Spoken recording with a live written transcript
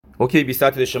اوکی بیست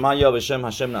لشما یا بشم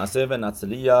هشم نعسه و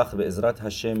نצליח به عزرت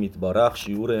هشم یتبارخ.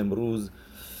 شیعور امروز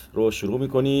رو شروع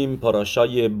میکنیم.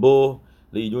 پاراشای بو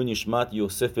لیدون نشمت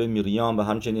یوسف میریام و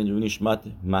همچنین لیدون نشمت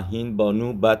مهین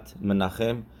بانو بت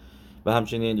منخم و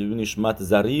همچنین لیدون نشمت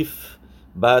ظریف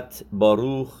بت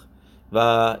باروخ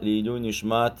و لیدون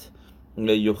نشمت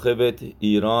یوخبت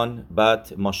ایران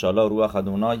بت ماشاءالله روح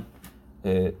ادونای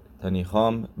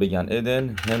تنیخام بگن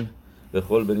ادن هم به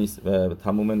خل بنیست و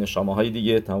تمام نشامه های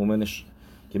دیگه تمام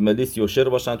که ملیس یوشر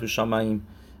باشن تو شمعیم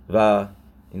و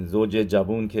این زوج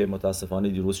جوون که متاسفانه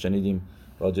دیروز شنیدیم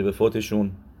راجع به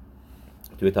فوتشون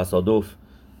توی تصادف،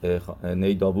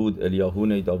 نی داوود الیاهو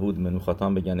نی داوود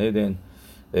منوختان بگن ادن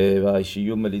و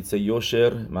شیوع ملیس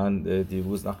یوشر. من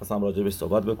دیروز نخواستم راجع بهش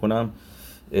صحبت بکنم،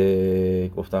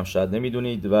 گفتم شاید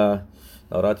نمیدونید و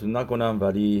ناراحتتون نکنم،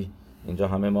 ولی اینجا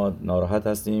همه ما ناراحت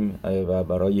هستیم و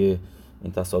برای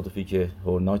این تصادفی که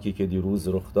هولناکی که دیروز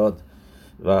رخ داد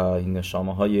و این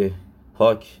نشامه های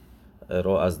پاک رو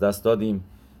از دست دادیم.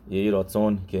 یه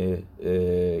راتون که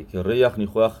ریخ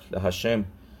نیخوخ لهشم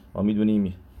ما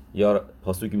میدونیم یا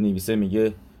پاسوکی بنویسه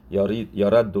میگه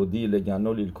یارد دودی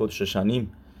لگنو لیلکد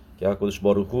ششنیم که کدش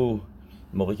باروخو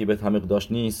موقعی که بیت حمیق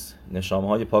داشت نیست نشامه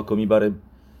های پاک رو میبره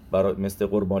مثل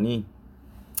قربانی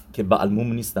که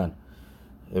بعلموم نیستن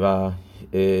و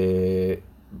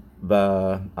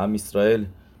ام اسرائیل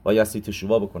بایستی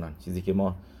تشووا بکنن، چیزی که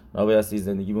ما بایستی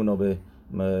زندگیمون رو به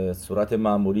صورت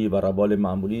معمولی و روال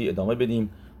معمولی ادامه بدیم.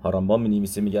 هارامبام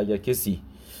می‌نویسه میگه اگر کسی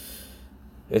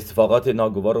اتفاقات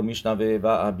ناگوار رو میشنوه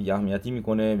و بی اهمیتی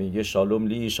میکنه میگه شالوم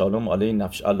لی شالوم علی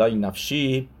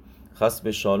نفشی خاص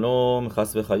به شالوم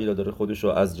خاص به خلیل داره خودش رو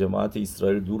از جماعت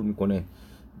اسرائیل دور میکنه.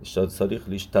 صدیق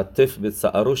لیش تطف به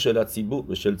سعرو شل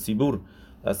ציבור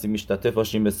هستی میشتتف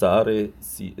باشیم به سعر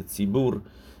ציבור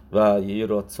و یه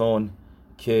راتون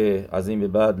که از این به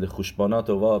بعد لخوشبانات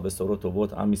و به سرات و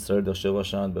بود ام اسرائیل داشته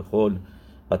باشند به خل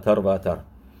اتر و اتر.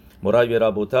 مرای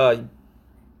ربوتای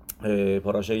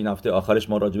پاراشه این هفته آخرش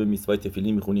ما راجع به میسوای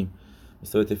تفیلین میخونیم.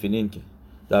 میسوای تفیلین که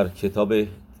در کتاب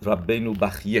ربین و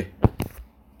بخیه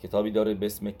کتابی داره به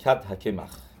اسم کد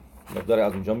حکمخ مقدار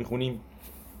از اونجا میخونیم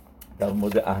در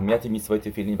مورد اهمیت میسوای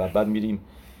تفیلین و بعد میریم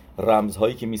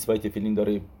رمزهایی که میسوای تفیلین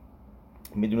داره.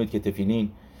 میدونید که تفیلین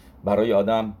برای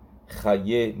آدم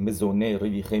خیه مزونه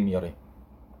رویخه میاره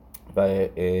و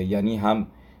یعنی هم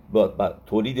با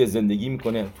تولید زندگی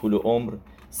میکنه، طول عمر،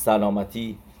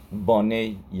 سلامتی،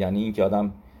 بانه، یعنی این که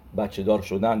آدم بچه دار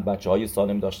شدن، بچه های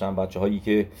سالم داشتن، بچه هایی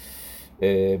که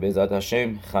به عزت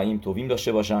هشم خییم تویم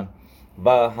داشته باشن و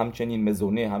همچنین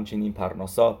مزونه، همچنین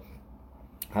پرناسا،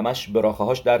 همش براخه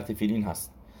هاش در تفیلین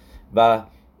هست. و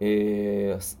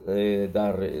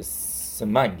در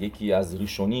سمگ یکی از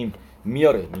ریشونیم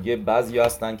میاره میگه بعضی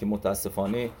هستن که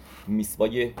متاسفانه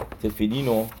میسوای تفیلین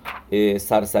رو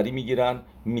سرسری میگیرن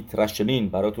میترشلین.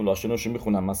 براتون لاشنوشو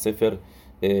میخونم من سفر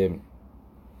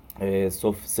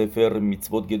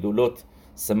میتوت گدولت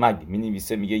سمگ می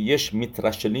نویسه میگه یش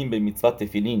میترشلین به میتوت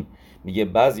تفیلین. میگه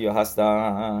بعضی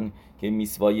هستن که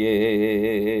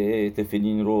میسوای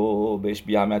تفیلین رو بهش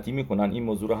بی‌اهمیتی میکنن. این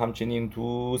موضوع رو همچنین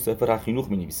تو سفر خینوخ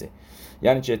می نویسه.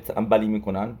 یعنی چه تنبلی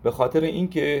میکنن؟ به خاطر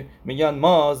اینکه میگن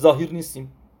ما ظاهر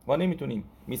نیستیم، ما نمیتونیم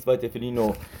میسوای تفیلین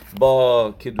رو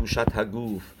با کدوشت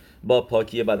هگوف با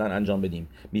پاکی بدن انجام بدیم.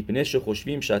 میپنش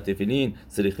خوشبیم شت تفیلین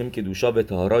سریخیم که دوشا به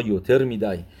طهارا یوتر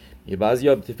میدای. یه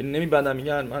بعضیا تفیلین نمیبندن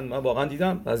میگن من واقعا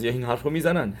دیدم بعضیا این حرفو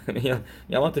میزنن میگن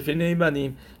ما تفیلین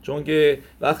نمیبندیم چون که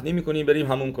وقت نمیکنیم بریم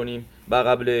حموم کنیم با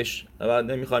قبلش و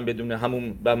نمیخوایم بدون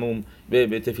حموم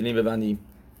به تفیلین ببندیم.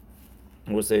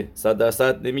 درسته 100%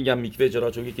 نمیگم میکوه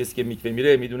چرا، چون که کسی که میکوه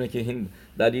میره میدونه که این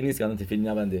دلیل نیست که الان تفیلین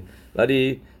نبنده،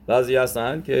 ولی بعضی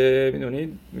هستن که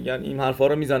میدونید میگن این حرفا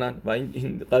رو میزنن و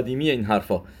این قدیمیه. این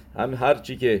حرفا هم هر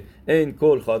چی که این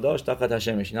کل خداش تقت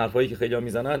هشمش، این حرفایی که خیلی‌ها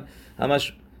میزنن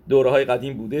همش دوره‌های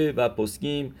قدیم بوده و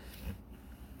پسکیم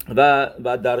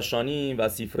و درشانی و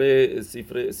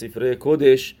سفر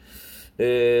کدش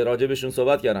راجبشون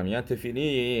صحبت کردم. یعنی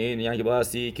تفیلین یعنی که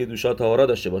بایستی که دوشا طهارا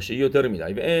داشته باشه یوتر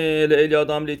میدای و الی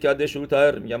آدم لید کرده شروع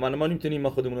طهر میگه ما نمیتونیم ما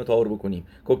خودمون رو طهار بکنیم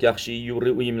کوک یخشی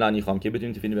یوریم لانی خام که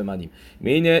بتونیم تفیلین بمدیم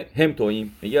مینه هم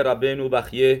تویم. میگه ربین و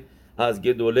بخیه از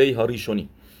گدوله هاریشونی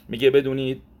میگه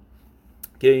بدونید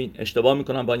که این اشتباه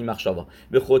میکنن با این مخشوا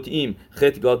به خطئیم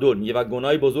خط گادول میگه و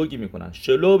گناهی بزرگی میکنن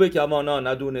شلو به کمانا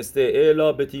ندونسته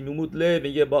الا به تیموتله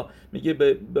میگه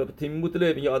به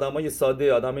تیموتله میگه آدمای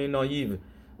ساده، آدمای نایو،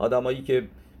 آدمایی که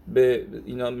به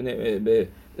اینا به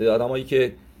آدمایی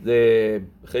که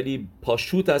خیلی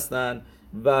پاشوت هستن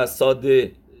و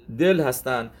ساده دل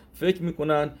هستن فکر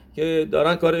میکنن که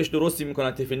دارن کارش درستی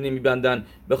میکنن، تفیلین نمیبندن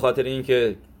به خاطر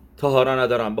اینکه طهارا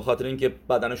ندارن، به خاطر اینکه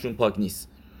بدنشون پاک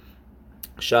نیست.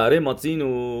 شهر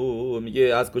ماتزینو میگه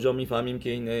از کجا میفهمیم که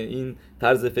این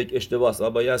طرز فکر اشتباهه؟ و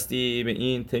بایستی به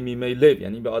این تمیمه لب،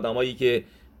 یعنی به آدمایی که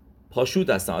پاشوت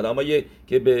هستن، آدمایی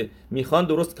که میخوان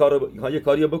درست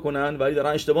کاری بکنن ولی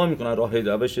دارن اشتباه میکنن، راه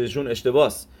روششون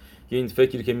اشتباهه که این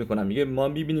فکری که میکنن. میگه ما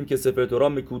میبینیم که سفر تورا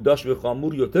مکوداش به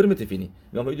خامور یوتر متفینی،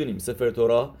 ما میدونیم سفر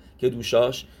تورا که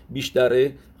دوشاش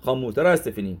بیشتره خامورتر از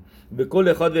تفینی. به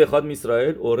کل خاد و خاد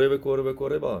اسرائیل اوره به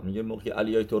کوره با، میگه موقع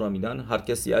علیای تورا میدن هر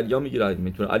کسی علیا میگیره،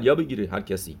 میتونه علیا بگیره هر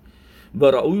کسی.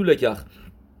 برای لکخ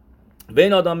و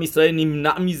این آدم اسرائیل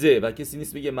نمنع میزه و کسی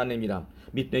نیست بگه من نمیرم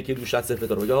میتونه که دوشت سفر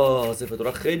تورا، یا سفر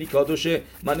تورا خیلی کادوشه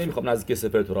من نمیخوام نزدیک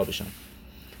سفر تورا بشم.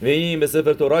 و این به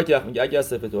سفر تورا که میگه اگه از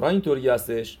سفر تورا اینطوری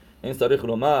هستش، این تاریخ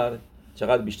رومر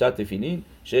چقدر بیشتر تفیلین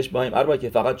 6 بایم اربع که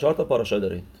فقط 4 تا پاراشا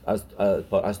داره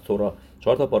از تورا،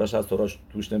 4 تا پاراشا از تورا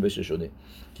توش نوشته شده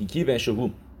کی بن شهو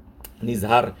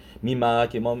نیزهر میما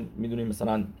که ما میدونیم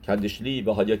مثلا کدشلی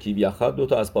و هادیا کی بیاخد 2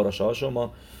 تا از پاراشاهاشو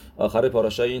ما آخر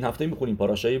پاراشای این هفته میخونیم،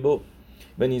 پاراشای بو.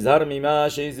 و نیزهر میما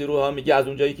شی روها میگه از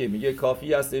اونجایی که میگه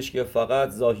کافی هستش که فقط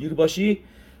ظاهر باشی،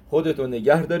 خودتو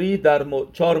نگه داری در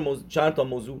چند تا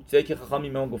موضوع که خامی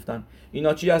ما گفتن.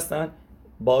 اینا چی هستن؟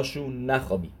 باشون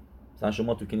نخوابی. مثلا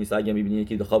شما تو کنیسه اگه میبینی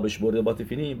که خوابش برده با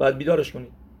تفیلین بعد بیدارش کنی.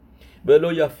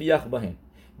 ولو یفیخ بهن،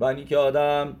 و اینکه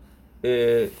آدم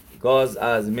گاز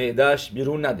از معدهش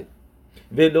بیرون نده.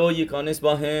 ولو یکانس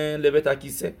باهن لبه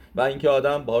تکیسه، و اینکه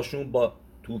آدم باشون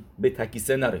به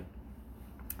تکیسه نره.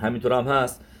 همینطور هم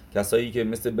هست کسایی که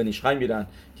مثل بنیشخای میرن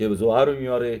که زوهر رو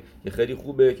میاره که خیلی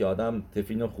خوبه که آدم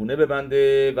تفیلین خونه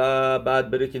ببنده و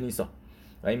بعد بره کنیسا،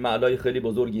 و این معنای خیلی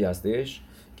بزرگی هستش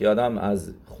که آدم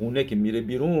از خونه که میره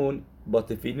بیرون با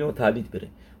تفیلین و تعلیت بره.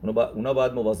 اونا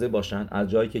باید مواظب باشن از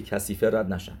جایی که کثیفه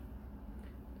رد نشن،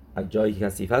 از جایی که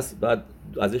کثیف هست بعد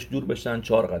ازش دور بشن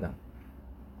 4 قدم.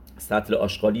 سطل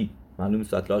آشغالی، معلومه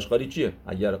سطل آشغالی چیه؟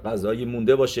 اگر غذایی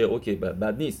مونده باشه اوکی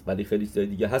بد نیست، ولی خیلی چیز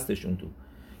دیگه هستش اون تو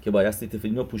که بایستی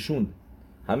تفیلینو پوشوند.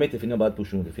 همه تفیلینا باید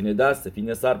پوشوند، تفیلین دست،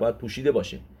 تفیلین سر باید پوشیده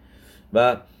باشه.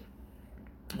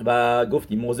 و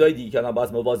گفتیم موضوعی دیگه که آدم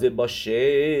باید مواظب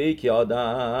باشه که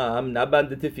آدم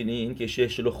نبنده تفیلین که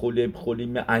شهشل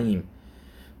خولیم عیم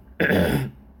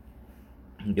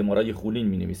که مرای خولین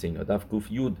می نویسه اینا دف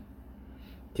گوف یود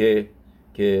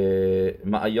که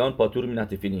معیان پاتور می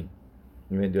نتفیلین،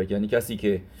 یعنی کسی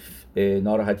که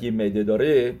ناراحتی معده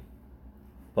داره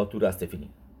پاتور از تفیلین.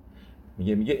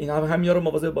 میگه این همین رو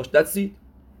مواظب باش، دستید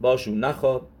باشون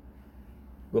نخواب.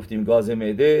 گفتیم گاز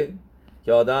معده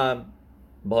که آدم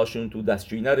باشون تو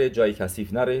دستشویی نره، جای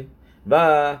کثیف نره،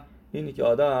 و اینی که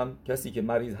آدم کسی که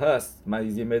مریض هست،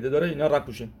 مریضی معده داره، اینا رد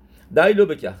پوشه. دایلو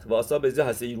بکخ واسا به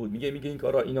زه سیرود، میگه این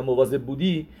کارا اینا مواظب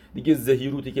بودی دیگه،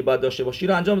 زهیروتی که بعد داشته باشی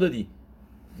رو انجام دادی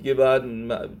دیگه، بعد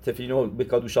تفیلینو به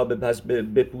کادوشا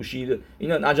بپوشید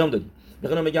اینا انجام دادی.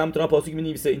 میخوام بگم همونطور پاسوک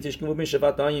می‌نویسه این تشکیل به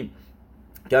شفاعتایم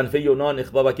کنفه یونان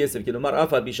اخبا و کسر که نمر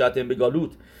افت بیشتن به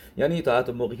گالوت، یعنی تا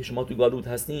حتی موقعی که شما توی گالوت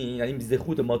هستین، یعنی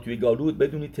زخوت ما توی گالوت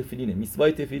بدونی تفیلینه.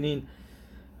 میسوای تفیلین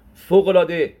فوق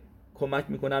العاده کمک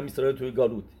میکنه هم اسرائیل توی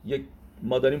گالوت.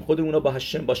 ما داریم خودمون رو با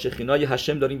هشم، با شخینای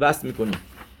هشم داریم وصل میکنیم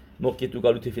موقعی تو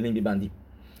گالوت تفیلین میبندیم.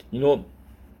 اینو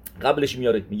قبلش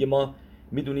میاره، میگه ما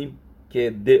میدونیم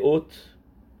که دعوت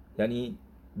یعنی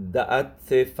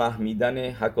دعت فهمیدن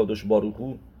حکادوش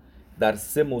باروخو در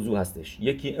 3 موضوع هستش.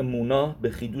 یکی امونا به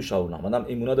خیدوش اولام، آدم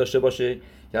امونا داشته باشه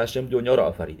که هشم دنیا رو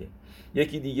آفریده.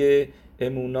 یکی دیگه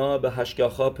امونا به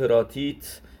هشکاخا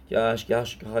پراتیت که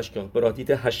هشکاخا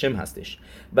پراتیت هشم هستش،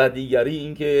 و دیگری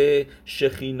این که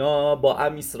شخینا با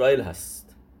ام اسرائیل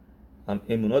هست. هم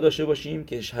امونا داشته باشیم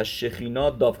که شخینا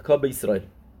دافکا به اسرائیل.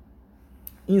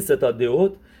 این 3 تا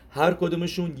دعوت هر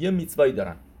کدومشون یه میتوایی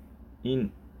دارن. این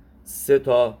 3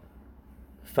 تا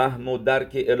فهم و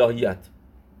درک الهیت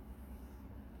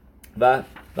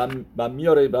و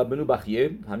میاره و بنو بخیه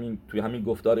همین توی همین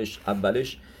گفتارش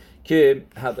اولش که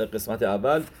قسمت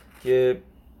اول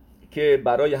که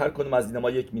برای هر کدوم از اینا ما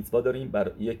یک میتوا داریم،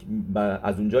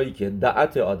 از اونجایی که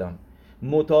دعت آدم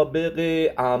مطابق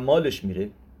اعمالش میره.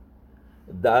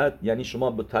 دعت یعنی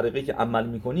شما به طریقی که عمل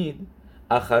میکنید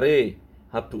اخره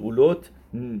هپولوت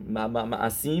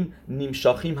معصیم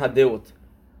نیمشاخیم هدهوت.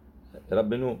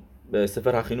 ربنو به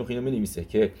سفر حخینوخ اینو می‌نویسه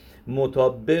که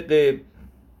مطابق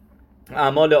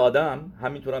اعمال آدم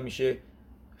همینطور هم میشه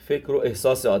فکر و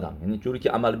احساس آدم، یعنی جوری که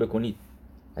عمل بکنید.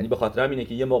 یعنی به خاطر همینه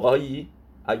که یه موقعی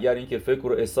اگر این که فکر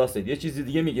و احساس یه چیزی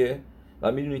دیگه میگه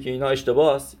و میدونی که اینا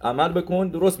اشتباه است، عمل بکن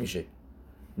درست میشه.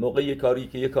 موقع یه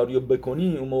کاری رو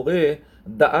بکنی اون موقع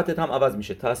دعتت هم عوض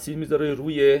میشه، تاثیر میذاره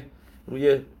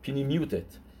روی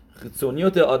پنیمیوتت،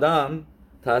 خصوصیات آدم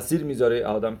تاثیر میذاره.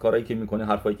 آدم کارایی که میکنه،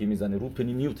 حرفایی که میزنه رو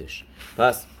پنیمیوتش.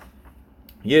 پس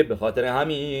یه به خاطر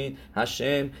همین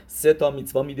هشم 3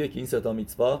 میtzva میده که این 3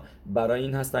 میtzva برای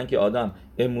این هستن که آدم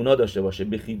امونا داشته باشه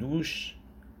به خیدوش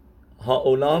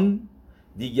هاولام،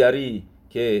 دیگری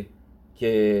که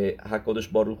حکادش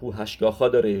باروخو هشگاخا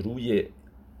داره روی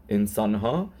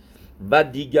انسانها، و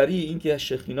دیگری این که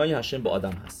شخینای هشم به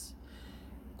آدم هست.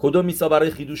 کدوم میtzva برای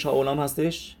خیدوش هاولام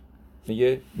هستش؟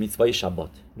 میگه میtzvah شبات.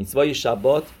 میtzvah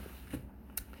شبات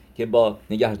که با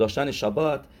نگه داشتن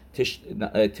شبات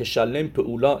تشلم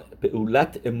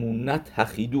پئولت امونت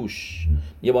هخیدوش،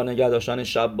 یه با نگه داشتن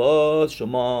شبات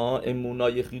شما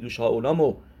امونای خیدوش ها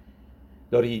اولامو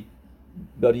داری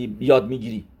یاد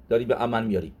میگیری، داری به عمل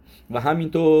میاری. و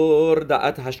همینطور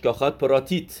دعت هشگاخات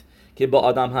پراتیت که با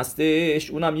آدم هستش،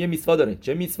 اونم یه میtzva داره.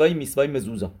 چه میtzvahی؟ میtzvah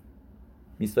مزوزا.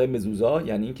 میtzvah مزوزا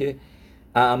یعنی این که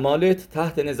اعمالت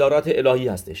تحت نظارت الهی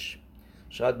هستش.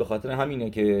 شاید به خاطر همینه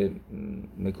که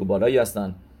مکوبالایی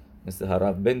هستن مثل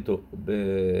رب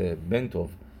بنتوف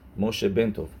موشه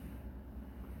بنتوف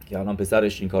که الان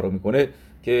پسرش این کارو میکنه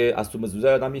که از تو مزوزه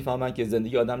آدم میفهمن که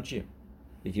زندگی آدم چیه.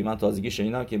 یکی من تازگی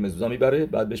شنیدم که مزوزه میبره،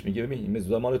 بعد بهش میگه ببین این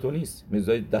مزوزه مال تو نیست،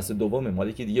 مزوزه دست دومه، مال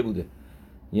یکی دیگه بوده،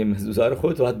 یه مزوزه رو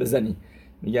خودت باید بزنی.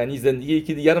 یعنی زندگی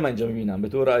یکی دیگه رو من اینجا میبینم، به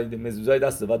تو مزوزه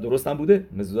دست و درست هم بوده،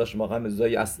 مزوزه واقعا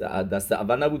مزوزه دست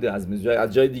اول نبوده، از مزوزه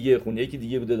از جای دیگه خونه یکی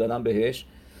دیگه بوده دادم بهش.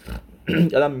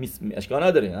 آدم اشکال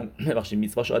نداره، بخشی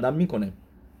میtzvahش آدم میکنه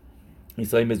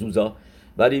میtzvah مزوزا،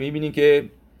 ولی میبینیم که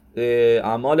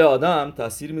اعمال آدم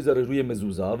تاثیر میذاره روی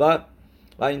مزوزا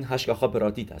و این هشگاخا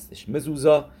پراتیت هستش.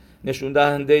 مزوزا نشون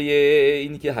دهنده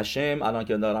اینی که هشم الان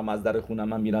که دارم از در خونم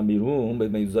من میرم بیرون به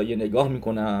مزوزا یه نگاه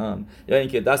میکنم، یا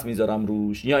اینکه دست میذارم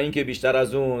روش، یا اینکه بیشتر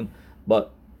از اون با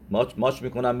ماچ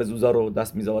میکنم مزوزا رو،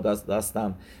 دست میذارم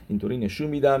دستم، اینطوری نشون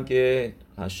میدم که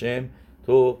هشم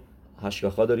تو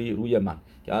هشگاخا داری روی من،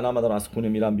 که الان من دارم از خونه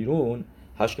میرم بیرون،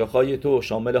 هشگاخای تو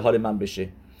شامل حال من بشه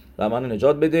و منو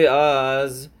نجات بده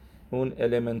از اون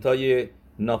المنتای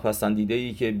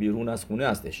ناپسندیده‌ای که بیرون از خونه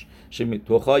هستش.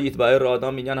 تو خواهید و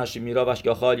آدم میگن هشمیرا و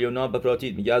هشگاخا لیونا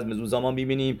بپراتید، میگه از مزوزامان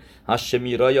ببینیم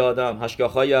هشمیرای آدم،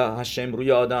 هشگاخای هشم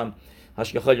روی آدم،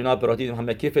 هشگاخا لیونا بپراتید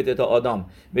همه کفت تا آدم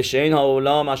به شین ها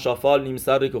اولام اشافال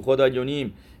نیمسر که خود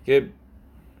الیونیم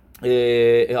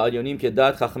که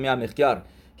داد خخمی امخکر،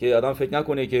 که آدم فکر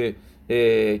نکنه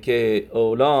که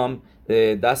اولام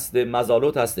دست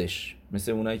مزالوت هستش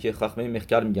مثل اونایی که خخمه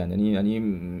مخکر میگن، یعنی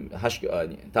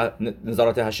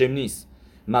نظارت هشم نیست،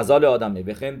 مزال آدمه.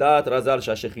 بخن دات رزل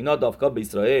ششخینا دافکا به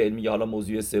اسرائیل، میگه حالا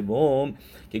موضوع سوم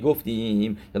که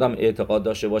گفتیم آدم اعتقاد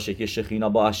داشته باشه که شخینا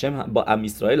با هشم با ام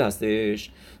اسرائیل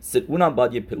هستش، اونم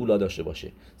باید یه پئولا داشته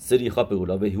باشه، سریخا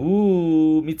پئولا به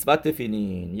هو میtzvah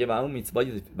تفیلین، یه و اون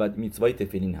میtzvah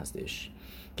تفیلین هستش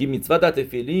که میtzvah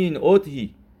تفیلین اوتهی،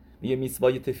 میگه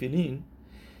میtzvah تفیلین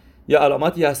یه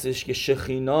علامتی هستش که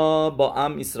شخینا با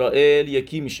ام اسرائیل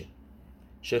یکی میشه،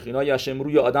 شخینا یشم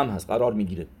روی آدم هست قرار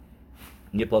میگیره.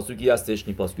 یه پاسوکی هستش،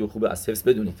 این پاسوکی خوبه از حفظ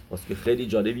بدونید، پاسوکی خیلی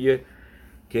جالبیه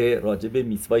که راجع به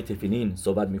میtzvah تفیلین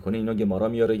صحبت میکنه. اینا گمارا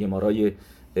میاره، گمارای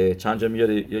چند جا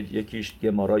میاره، یکیش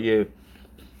گمارای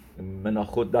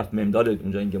مناخود دفت ممدال،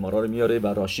 اونجا این گمارا رو میاره و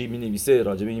راشی مینویسه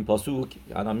راجع به این پاسوک،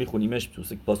 الان میخونیمش.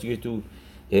 پاسوکی تو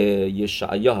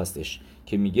یشعیا هستش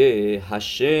که میگه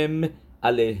هشم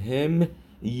علیهم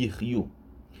یخیو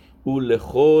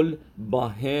ولخول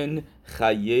باهن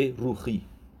خیه روحی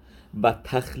و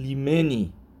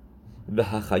تخلیمنی و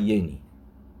هخیینی.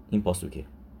 این پاسوکه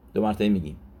دو مرتبه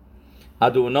میگیم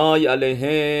ادونای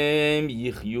علیهم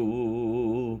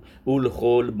یخیو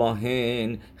ولخول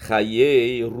باهن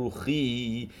خیه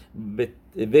روحی و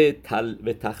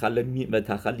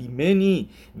تخلیمنی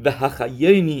و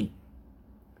هخیینی.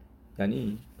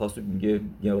 یعنی پاسوک میگه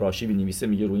راشی بنویسه،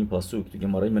 میگه روی این پاسوک تو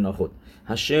گمارای مناخود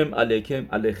هشم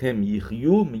علیکم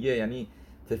یخیو، میگه یعنی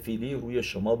تفیلین روی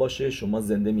شما باشه شما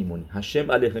زنده میمونی.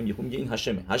 هشم علیکم یخیو میگه این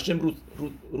هشمه، هشم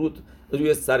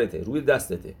روی سرته، روی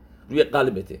دستته، روی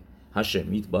قلبته، هشم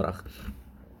میتبارخ.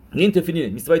 این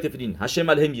تفیلینه، میtzvah تفیلین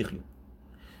هشم علیکم یخیو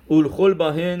اولخول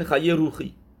باهن خیه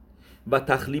روحی و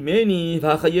تخلیمنی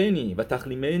و خیینی. و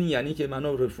تخلیمنی یعنی که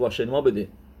منو رفوه شنما بده،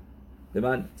 به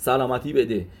من سلامتی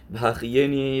بده، و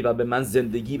حقیقی و به من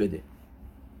زندگی بده.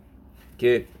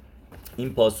 که این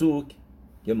پاسوک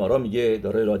که ما را میگه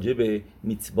داره راجع به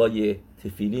میtzvah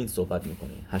تفیلین صحبت میکنه،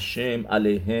 هشم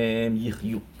علیهم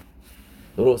یخیو.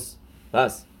 درست؟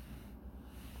 پس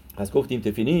گفتیم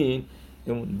تفیلین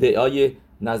دعای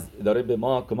داره به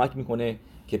ما کمک میکنه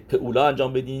که پئولا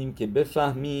انجام بدیم، که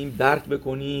بفهمیم، درک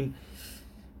بکنیم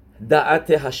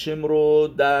دعت هشم رو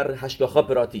در هشگاخا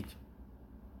پراتیت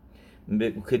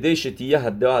کدی شتیه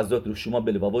حدا ازات رو شما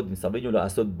بلبابود مسابقه رو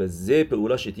اسد به زه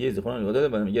پئولا شتیه زخون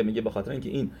یاد میگه به خاطر اینکه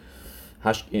این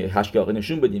هشگاقی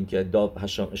نشون بدیم که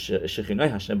شخینای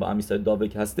هشم با امیسای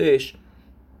داوک هستش،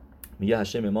 میگه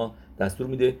هشم ما دستور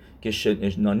میده که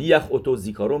نانیخ اوتو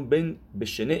زیکارون بین به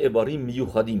شنه عباری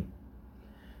میوخادیم،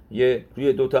 یه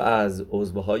روی دوتا از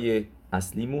عضوهای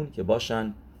اصلیمون که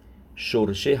باشن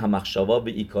شورشه همخشوا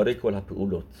به ایکاره کل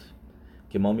پئولوت،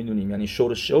 که ما میدونیم یعنی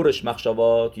شورش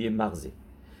مخشوا توی مغزه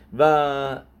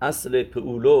و اصل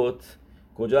پئولوت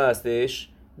کجا هستش؟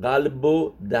 قلب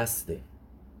و دسته.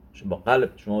 با قلب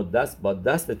شما با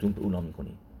دستتون پئولا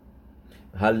میکنید.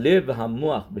 حله و هم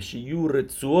موخ به شیور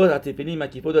رتسوات تفیلین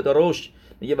مکیفو دادا روش،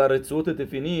 میگه بر رتسوات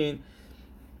تفیلین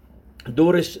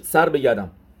دورش سر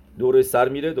بگردم، دور سر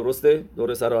میره، درسته؟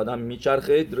 دور سر آدم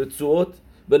میچرخه. رتسوات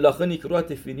به لاخه نیکرو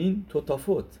تفیلین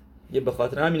توتافوت، یه به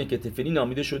خاطر همینه که تفیلین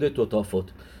نامیده شده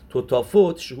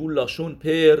توتافوت شهول لاشون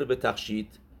پر به تخشید.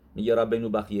 میگه ربی نو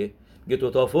بخیه، میگه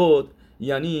توتافوت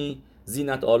یعنی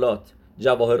زینت آلات،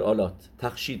 جواهر آلات،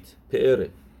 تخشید، پئره.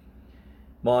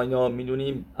 ما اینا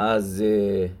میدونیم از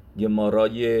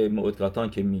گمارای معتقدان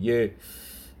که میگه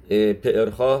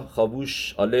پئرخا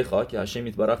خابوش آلیخا، که هشم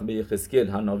یتبارک به یخزکیل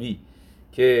حناوی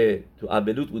که تو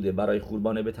ابلوت بوده برای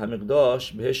قربانه به تمیق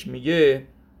داشت، بهش میگه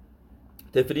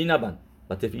تفلین نبند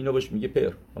و تفلین رو بهش میگه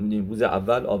پئر. ما میدونیم روز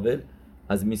اول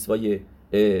از میسوای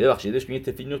ببخشیدش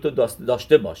میگه تفلین رو تو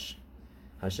داشته باش،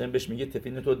 هشم بهش میگه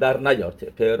تفلین تو در نیار،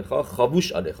 پئرخا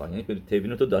خابوش آلیخا، یعنی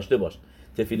تفلین تو داشته باش،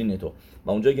 تفیلین تو.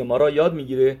 و اونجا که ما را یاد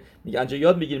میگیره، میگه انجا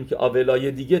یاد میگیریم که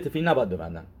آولای دیگه تفیلین نباید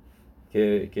ببندن،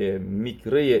 که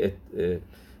میکره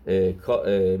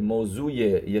موضوع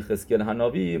یخزکیل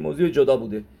حناوی موضوع جدا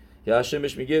بوده که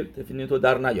هشمش میگه تفیلین تو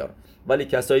در نیار، ولی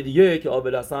کسای دیگه که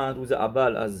آول هستن روز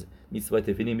اول از میسوای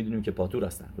تفیلین میدونیم که پاتور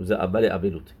هستن، روز اول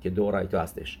اولوت که دو رایتو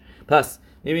هستش. پس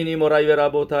میبینیم مرای و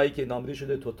ربوتایی که نامری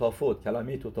شده توتافوت،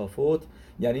 کلمه توتافوت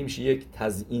یعنی میشه یک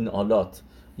تزیین آلات،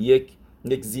 یک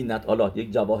زینت آلات،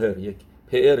 یک جواهر، یک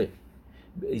پئر.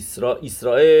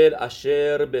 اسرائیل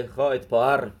اشر بخواهد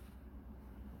پار،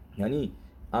 یعنی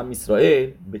ام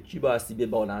اسرائیل به چی بایستی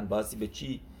ببالند، بایستی به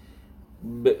چی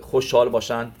خوشحال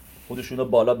باشند، خودشون رو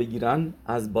بالا بگیرن؟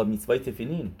 از با میtzvah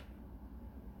تفیلین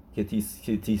که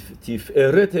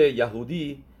تفعرت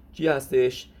یهودی چی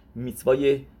هستش؟ میtzvah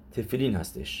تفیلین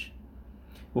هستش.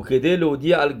 و کده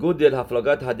لودی الگودل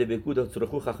هفلاگات هدبکود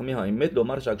صرخو خخمی ها ایمت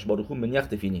لومر شکش باروخو منیخ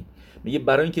تفیلین، میگه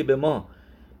برای اینکه به ما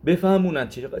بفهمونن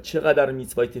چقدر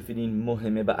میtzvah تفیلین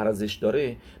مهمه و ارزش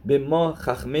داره، به ما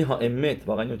خخمه ها امت،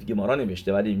 واقعا اینو تو گمارا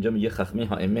نوشته ولی اینجا میگه خخمه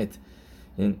ها امت،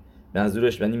 این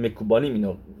منظورش یعنی مکوبالیم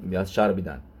اینو از شر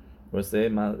بیدن، درسته؟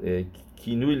 من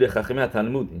کینوی لخخمه ها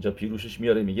تلمود اینجا پیروشش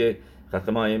میاره، میگه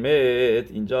خخمه ها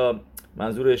امت، اینجا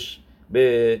منظورش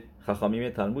به خخامیم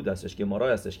تلمود هستش که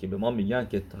مارای هستش که به ما میگن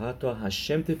که حتی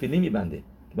هشم تفیلین میبنده،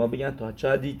 که ما بگن تا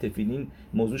چقدی تفیلین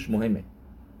موضوعش مهمه.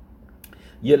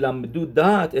 یه لمدو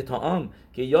دهت اتهام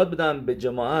که یاد بدم به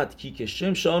جماعت کی که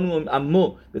شم شانو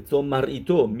امو به تو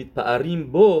مرئیتو میتپعریم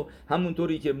بو،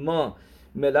 همونطوری که ما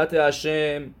ملت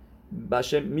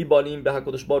هشم میبالیم به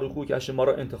حکدش باروخو که هشم ما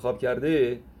را انتخاب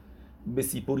کرده، به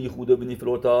سیپور یخود و به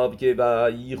نیفلوتاب که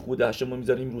و یخود هشم رو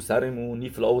میذاریم رو سرمون،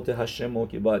 نیفلوت هشم رو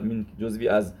که باید من جزوی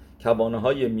از کوانه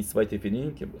های میtzvah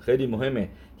تفیلین که خیلی مهمه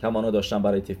کوانه داشتن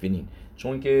برای تفیلین،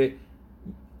 چون که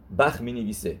بخ می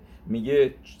نویسه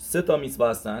میگه 3 تا میtzvah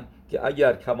هستن که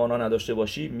اگر کوانا نداشته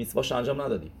باشی میtzvahش انجام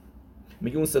ندادی.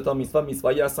 میگه اون 3 تا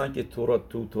میtzvahی هستن که تو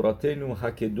توراتینو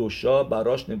حک دوشا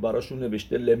براشون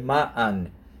نوشته لمعن،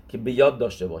 که به یاد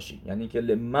داشته باشی، یعنی که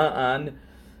لمعن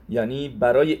یعنی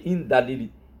برای این دلیل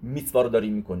میtzvah رو داری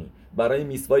میکنی.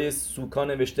 برای میtzvah سوکا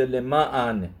نوشته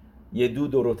لمعن یدو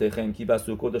دوروتخم کی و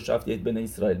سوکو دو شفتید بن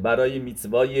اسرائیل. برای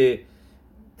میtzvah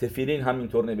تفیلین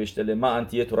همینطور نوشته لمعن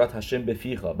تیه تورات هشم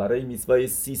بفیخا. برای میtzvah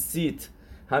سیسیت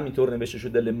همینطور نوشته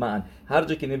شده لمعن. هر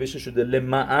جا که نوشته شده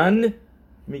لمعن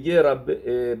میگه رب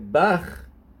بخ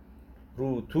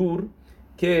رو تور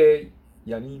که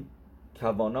یعنی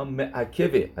کوانا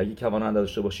معکبه، اگه کوانا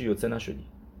نداشته باشی یوتسه نشدی.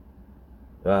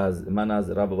 و من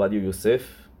از رب عبادی یوسف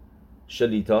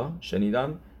شلیتا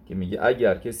شنیدم که میگه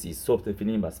اگر کسی صبح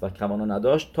تفیلین بست و کوانا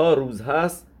نداشت تا روز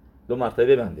هست 2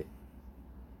 مرتبه ببنده،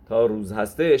 تا روز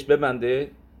هستش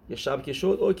ببنده، یه شب که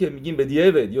شد اوکی میگیم به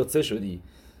دیوه یوتسه شدی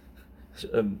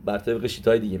بر طبق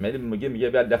شیطای دیگه. میگه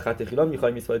بیاد خط خیلان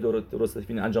میخوای میسوای درست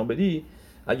تفیلین انجام بدی،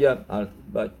 اگر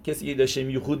کسی که دشه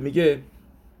میخود میگه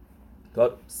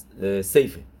کار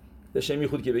سیفه، دشه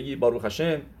میخود که بگی باروخ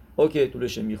هشم اوکی تو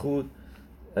دشه میخود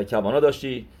کوانا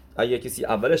داشتی، اگه کسی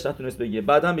اولش نتونست بگه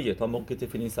بعداً بگه تا موقع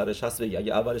تفیلین سرش هست بگه،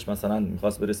 اگه اولش مثلا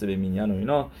میخواست برسه به مینین و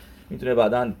اینا میتونه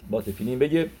بعداً با تفیلین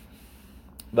بگه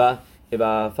و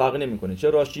فرق نمیکنه چه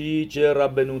راشی چه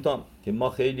رب نوتام، که ما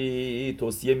خیلی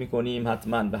توصیه میکنیم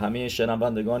حتما به همه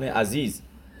شنوندگان عزیز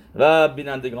و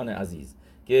بینندگان عزیز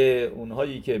که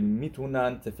اونهایی که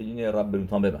میتونن تفیلین رب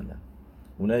نوتان ببندن،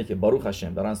 اونایی که باروخ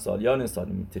هشم دارن سالیان سال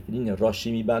تفیلین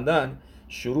راشی میبندن،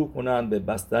 شروع کنن به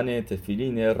بستن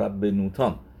تفیلین رب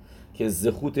نوتان که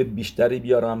زخوت بیشتری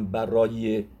بیارن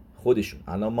برای خودشون.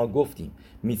 الان ما گفتیم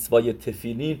میtzvای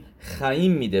تفیلین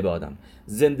خیم میده به آدم،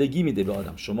 زندگی میده به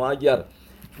آدم. شما اگر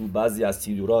تو بعضی از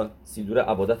سیدور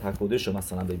عبادت حکودش رو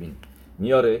مثلا ببینید،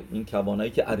 میاره این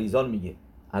کوانایی که اریزال میگه،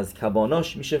 از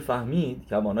کواناش میشه فهمید،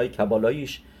 کوانای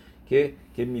کبالاییش که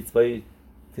میtzvای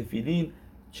تفیلین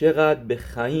چقدر به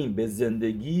خیم، به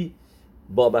زندگی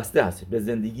وابسته هست، به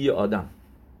زندگی آدم.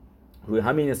 روی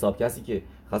همین حساب کسی که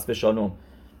خسب شالوم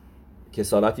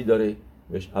کسالتی داره،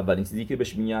 اولین چیزی که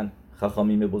بهش میگن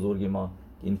خخامیم بزرگ ما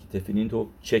این که تفیلین تو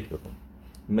چک بکن،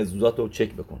 مزوزات رو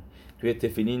چک بکن. توی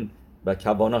تفیلین و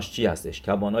کواناش چی هستش؟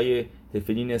 کوانای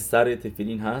تفیلین سر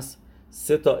تفیلین هست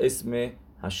 3 تا اسم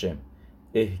هشم،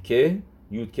 اهکه،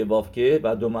 یودکه، وافکه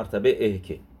و 2 مرتبه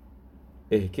اهکه.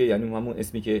 اهکه یعنی همون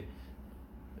اسمی که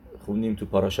خوندیم تو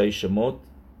پاراشای شموت،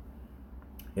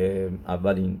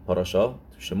 اولین پاراشا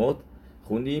تو شموت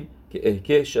خوندیم که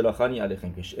اهکه شلاخانی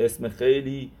علیکم، که اسم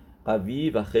خیلی قوی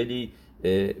و خیلی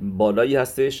بالایی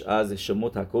هستش از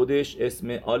شموت هکودش،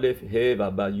 اسم الف، ه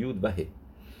و ب، یود و ه.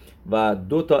 و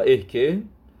 2 تا اهکه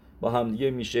با هم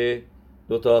دیگه میشه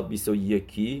 2 تا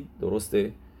 21،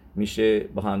 درسته؟ میشه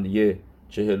با هم دیگه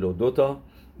 42 تا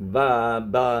و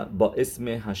با اسم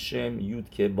هشم یود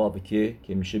که باب که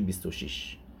میشه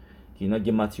 26 که اینا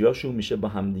گمتریاشون میشه با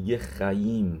هم دیگه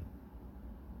خیم،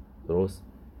 درست؟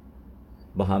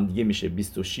 با هم دیگه میشه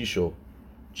 26 و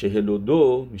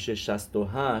 42 میشه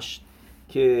 68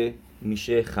 که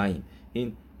میشه خیم.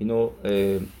 اینو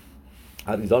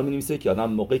عریضال می‌نویسه که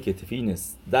آدم موقعی که تفیلین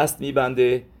دست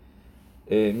میبنده،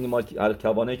 این مال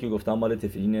کوانایی که گفتم مال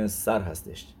تفیلین سر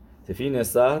هستش. تفیلین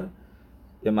سر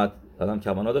آدم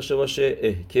کوانا داشته باشه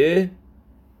اهکه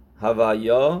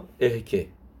هوایا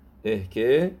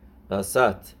اهکه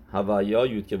وسط هوایا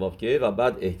یودکه وافکه و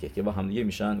بعد اهکه که با هم دیگه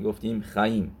میشن گفتیم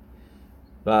خیم.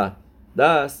 و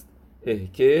دست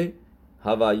اهکه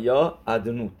هوایا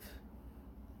ادنوت،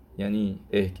 یعنی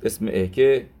اسم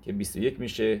اهکه که 21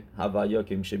 میشه، هوایا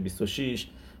که میشه 26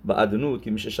 و ادنوت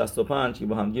که میشه 65 که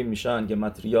با هم دیگه میشن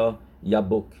گمتریا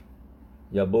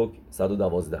یبوک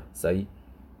 112. صحیح؟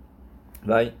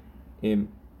 و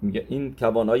این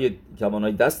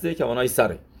کوانای دسته، کوانای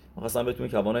سره. می‌خواستم بهتون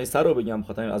کوانای سر رو بگم،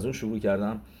 خاطر از اون شروع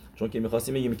کردم، چون که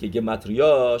می‌خواستیم بگیم که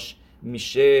گمتریاش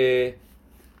میشه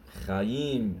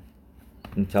خیم.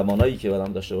 این کوانایی که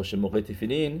آدم داشته باشه موقع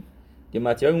تفیلین،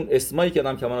 گمتریای اون اسمایی که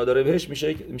آدم کوانا داره بهش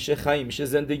میشه خیم، میشه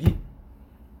زندگی.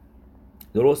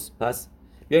 درست؟ پس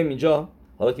بیایم اینجا،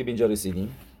 حالا که به اینجا رسیدیم،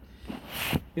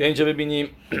 بیایم اینجا ببینیم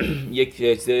یک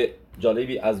چیز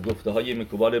جالبی از گفته‌های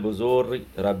مکوبال بزرگ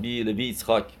ربی لوی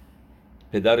یצחק،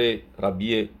 پدر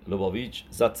ربی لوباویچ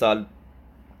زاتسال،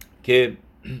 که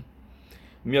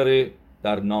میاره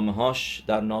در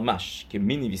نامش که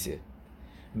مینویسه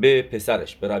به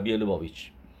پسرش، به ربی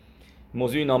لوباویچ.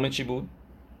 موضوع نامه چی بود؟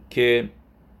 که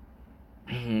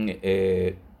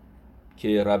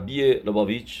ربی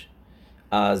لوباویچ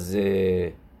از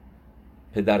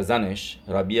پدرزنش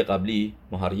ربی قبلی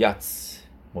مهریت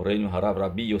مورین محرب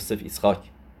ربی یوسف یצחק،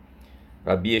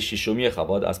 ربی ششمی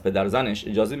خباد، از پدرزنش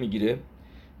اجازه میگیره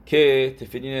که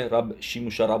تفیلین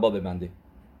شیموش ربا ببنده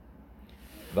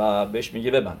و بهش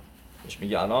میگه ببند، بهش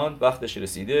میگه الان وقتش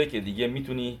رسیده که دیگه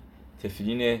میتونی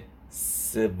تفیلین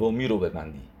سومی رو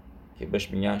ببندی که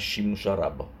بهش میگن شیموش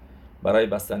ربا. برای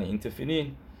بستن این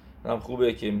تفیلین هم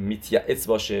خوبه که میتیعت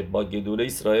باشه با گدوله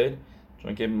اسرائیل،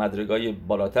 چون که مدرگای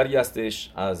بالاتری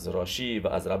هستش از راشی و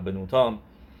از رب نوتام،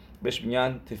 بهش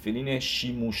میگن تفیلین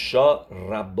شیموشا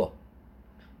ربا.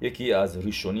 یکی از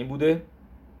ریشونی بوده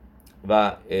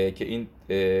و که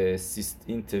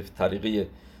این طریقه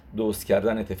درست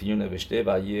کردن تفیلین نوشته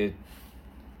و یه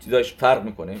چیزایش فرق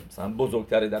میکنه، مثلا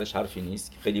بزرگتره درش حرفی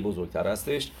نیست که خیلی بزرگتر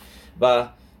هستش. و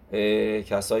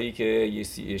کسایی که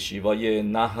یه شیوای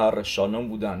نهر شانون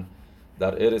بودن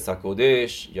در ارس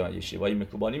هکودش یا یه شیوای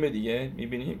مکوبانیم دیگه،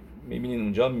 میبینین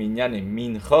اونجا مینین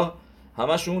مینخا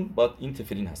همشون با این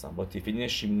تفیلین هستن، با تفیلین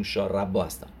شیموشا ربا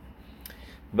هستن.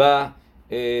 و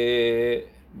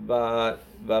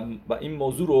این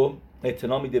موضوع رو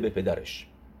اعتنا میده به پدرش،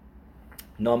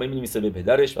 نامه می‌نویسه به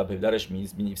پدرش و پدرش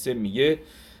می‌نویسه میگه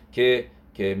که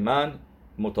من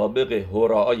مطابق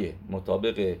هورای،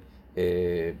 مطابق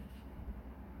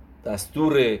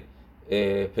دستور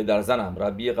پدرزنم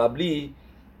ربی قبلی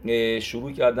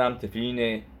شروع کردم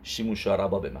تفیلین شیموشا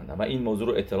ربا ببندم و این موضوع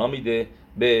رو اطلاع میده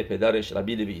به پدرش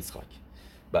ربی لوی یצחק.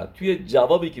 و توی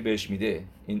جوابی که بهش میده،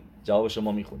 این جوابش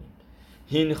ما میخونیم،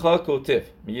 هینخا کوتف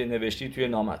میگه نوشتی توی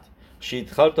نامت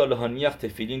شیدخال تا لهانیخ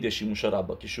تفیلین ده شیموش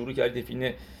ربا که شروع کردی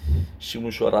تفیلین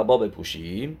شیموش ربا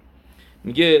بپوشی.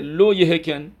 میگه لو یه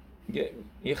هکن،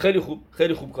 میگه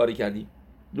خیلی خوب کاری کردی.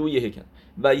 لو یه هکن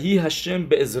و یهی هشم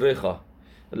به ازرخا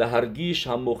لهرگیش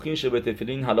هم مخین شه به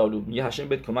تفیلین حلالو. میگه هشم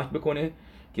بهت کمک بکنه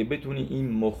که بتونی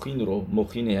این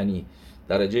مخین یعنی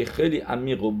درجه خیلی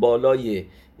عمیق و بالای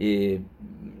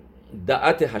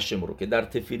دعت هشم رو که در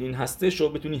تفیلین هستش رو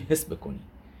بتونی حس بکنی.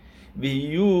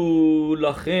 ویو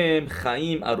لخم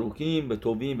خیم اروکیم به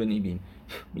توبیم به نیبیم.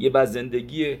 میگه بعد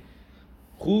زندگی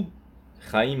خوب،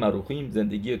 خیم اروکیم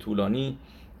زندگی طولانی،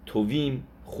 توبیم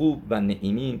خوب و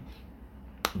نعیمیم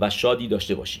و شادی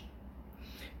داشته باشی.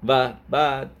 و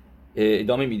بعد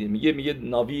ادامه میده میگه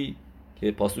ناوی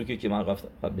که پاسوکی که من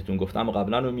بهتون گفتم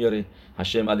قبلا رو میاره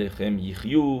هشم علیکم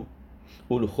یخیو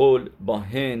اولخول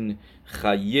باهن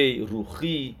خیه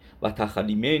روخی و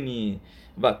تخلیمنی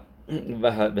و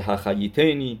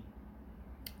خییتنی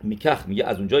میکخ. میگه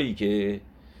از اونجایی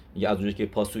که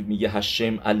پاسوک میگه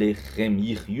هشم علیکم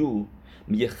یخیو،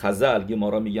 میگه خزل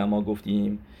گمارا میگه ما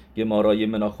گفتیم گمارای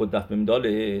منا خود دفع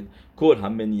ممداله کل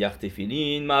هم من یخ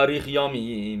تفیلین معریخ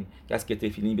یامیم. کسی که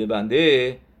تفیلین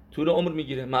ببنده طول عمر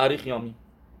میگیره. معریخ یامیم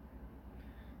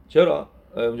چرا؟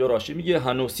 اونجا راشی میگه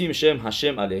هنوسیم شم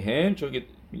هشم علیهم، چون که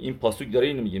این پاسوک داره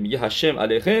اینو میگه هشم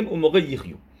علیهم اون موقع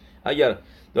یخیو. اگر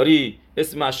داری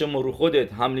اسم هشم رو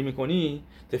خودت حمله میکنی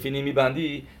تفیلین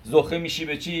میبندی زخه میشی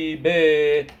به چی؟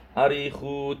 به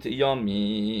اریخوت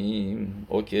یامیم.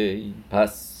 اوکی،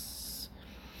 پس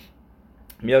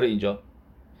میاره اینجا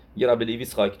یه رب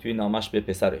لیویس خاک توی نامش به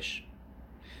پسرش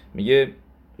میگه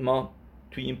ما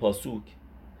توی این پاسوک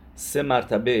 3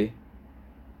 مرتبه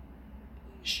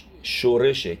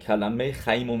شورش کلمه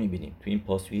خیمو میبینیم. توی این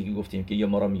پاسوکی که گفتیم که یه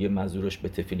ما را میگه منظورش به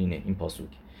تفیلینه این پاسوک.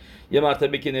 یه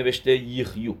مرتبه که نوشته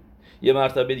یخیو، یه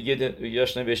مرتبه دیگه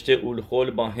یاش نوشته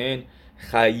اولخول باهن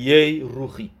خیه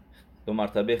روخی، 2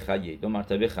 مرتبه خیه، 2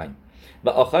 مرتبه خیم و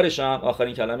آخرش هم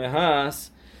آخرین کلمه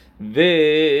هست و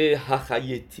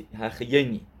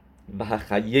هخیینی و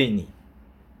هخیینی،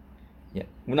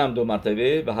 اونم 2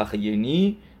 مرتبه و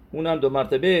هخیینی اونم 2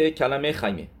 مرتبه کلمه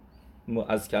خیمه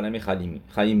از کلمه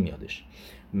خیم میادش.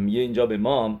 میگه اینجا به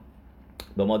ما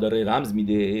داره رمز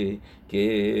میده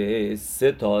که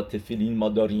 3 تا تفیلین ما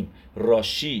داریم،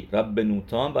 راشی، رب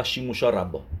نوتان و شیموشا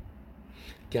ربا،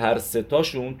 که هر 3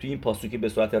 تاشون توی این پاسوکی به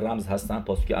صورت رمز هستن.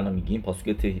 پاسوکی الان میگیم پاسوک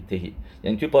تهی،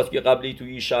 یعنی توی پاسوک قبلی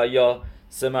توی اشعیا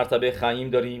 3 مرتبه خیم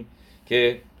داریم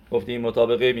که گفتیم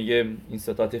مطابقه میگه این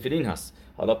 3 تا تفیلین هست.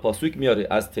 حالا پاسوک میاره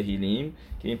از تهیلیم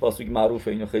که این پاسوک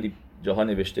معروفه، اینو خیلی جاها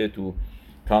نوشته تو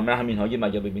کامه همین هایی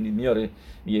مگه ببینید میاره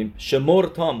میگه شمر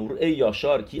تام ای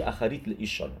یاشار کی اخریت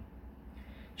لایشالم.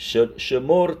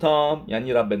 شمر تام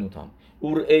یعنی رب نوتام،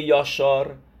 ای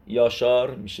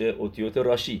یاشار میشه اوتیوت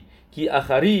راشی، کی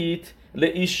اخریت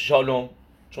لایش شالوم،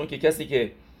 چون که کسی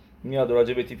که میاد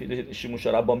راجع به تفیل شیموش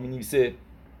ربا مینویسه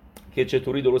که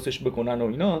چطوری درستش بکنن و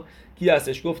اینا، کی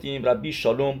هستش؟ گفتیم ربی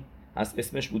شالوم از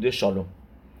اسمش بوده شالوم.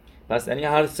 پس یعنی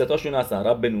هر 3 تاشون هستن،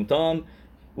 رب نوتام،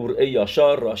 ای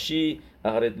یاشار، راشی،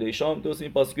 اخرت لیشام. دوست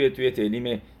این پاسوی توی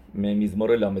تعلیم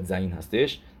میزمور لامد زین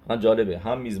هستش. خیلی جالبه،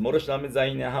 هم میزمورش لامد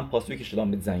زینه هم پاسویش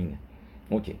لامد زینه.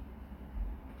 اوکی،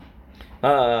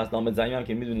 پس لامد زین هم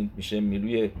که میدونید میشه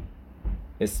میلوی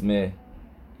اسم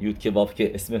یود که واف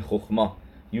که اسم خخما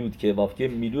یود که واف که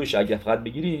میلوش اگه فقط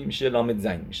بگیری میشه لامد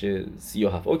زین، میشه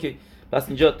 37. اوکی، پس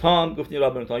اینجا تام گفتیم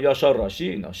رب نوتان یاشار راشی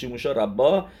اینا شیموشا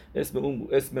ربا،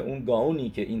 اسم اون گاونی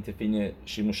که این تفین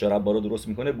شیموشا ربا رو درست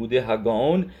میکنه بوده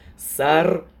هگاون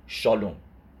سر شالوم.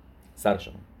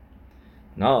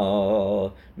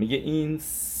 نه، میگه این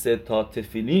 3 تا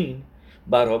تفیلین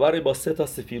برابر با 3 تا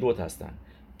سفیروت هستن،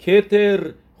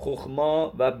 کتر،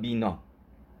 خخما و بینا.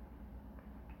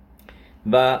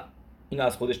 و این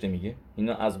از خودش نمیگه،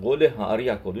 اینا از قول هاری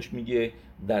اکادوش میگه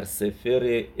در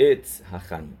سفر ات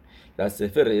هخیم. در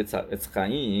سفر ات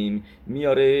خیم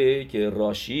میاره که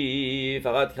راشی،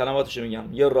 فقط کلماتشو میگم،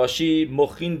 یه راشی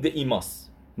مخین ده ایماس،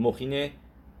 مخین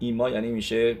ایما یعنی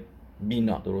میشه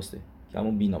بینا، درسته که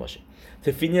همون بینا باشه.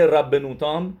 تفین رب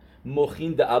نوتام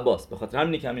مخین ده عباس، به خاطر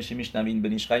همینه که همیشه میشنوین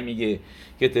بنیشخای میگه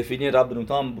که تفین رب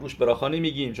نوتام بروش براخا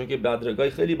نمیگیم، چون که بدرگاه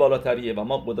خیلی بالاتریه و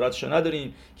ما قدرتشو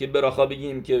نداریم که براخا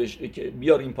بگیم که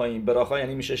بیاریم پایین. براخا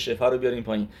یعنی میشه شفا رو بیاریم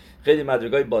پایین، خیلی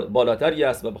مدرگاه بالاتری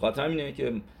است و به خاطر همینه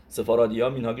که سفارادی‌ها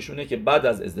مینهاگشونه که بعد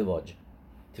از ازدواج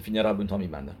تفین رب نوتام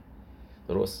میبندن.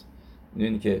 درست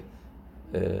میدونی که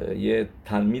یه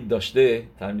تلمید داشته،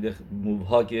 تلمید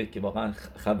موها که واقعا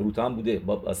خبروتا هم بوده،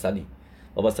 بابا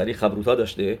سلی خبروتا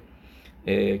داشته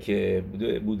که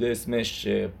بوده اسمش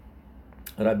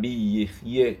ربی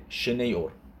یخیه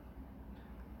شنیور.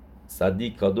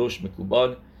 صدیق کادوش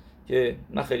مکوبال که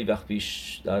نه خیلی وقت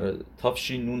پیش در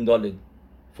تافشین نون دال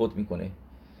فوت میکنه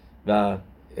و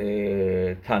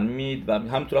تلمید و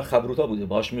همینطور خبروتا بوده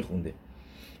باهاش میخونده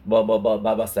با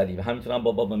بابا سلی و همینطور هم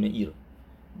با بابا مئیر،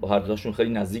 با هر دوشون خیلی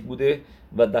نزدیک بوده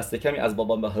و دست کمی از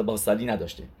بابا سلی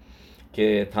نداشته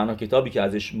که تنها کتابی که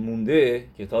ازش مونده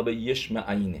کتاب یش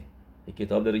معینه. یک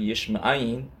کتاب داره یش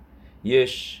معین،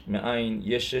 یش معین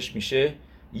یشش میشه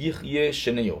یخ یه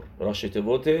شنیور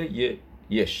راشتوت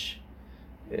یش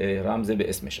رمز به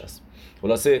اسمش هست.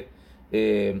 خلاصه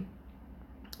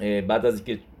بعد از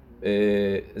اینکه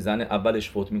زن اولش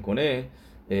فوت میکنه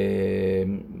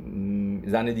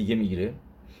زن دیگه میگیره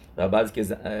و بعد که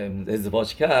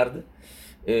ازدواج کرد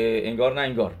انگار نه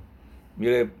انگار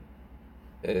میره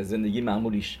زندگی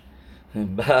معمولیش.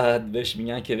 بعد بهش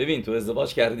میگن که ببین تو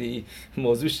ازدواج کردی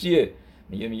موضوعش چیه؟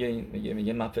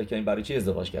 میگه من فکر کنم برای چی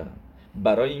ازدواج کردم؟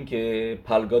 برای اینکه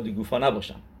پلگاد گوفا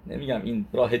نباشم. نمیگم این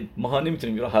راه ما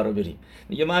نمیتونیم این راه رو بریم.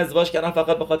 میگه من ازدواج کردم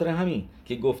فقط به خاطر همین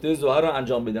که گفته زهر رو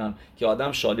انجام بدم که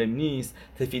آدم شالم نیست،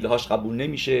 تفیلهاش قبول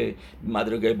نمیشه،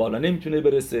 مدرجه بالا نمیتونه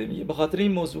برسه. میگه به خاطر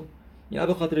این موضوع، یا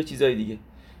به خاطر چیزای دیگه.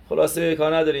 خلاصه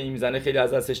کار نداره، این میزنه خیلی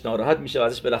از ازش ناراحت میشه و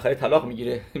ازش بالاخره طلاق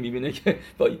میگیره. میبینه که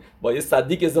با یه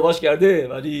صدیق ازدواج کرده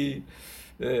ولی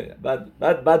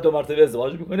بعد 2 مرتبه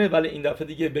ازدواج میکنه، ولی این دفعه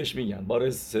دیگه بهش میگن بار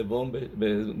سوم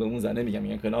به اون زنه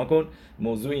میگن که نکن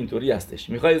موضوع اینطوری هستش،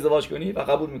 میخوای ازدواج کنی و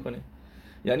قبول میکنه.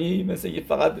 یعنی مثل یه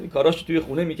فقط کاراش توی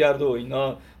خونه میکرد و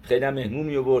اینا، خیلی هم مهمون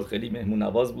میآورد، خیلی مهمون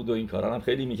نواز بود و این کارا هم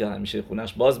خیلی میکرد، همیشه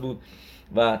خونش باز بود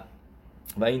و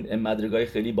این مدرگای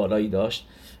خیلی بالایی داشت.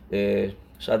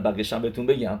 شاید بقیه‌ش هم بهتون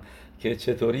بگم که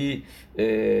چطوری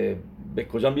به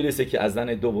کجا میرسه که از زن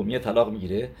دومی طلاق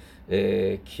میگیره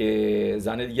که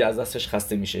زن دیگه از دستش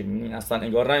خسته میشه. این اصلا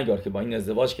انگار نه انگار که با این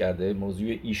ازدواج کرده،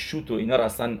 موضوع ایشوت و اینا رو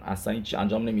اصلا هیچ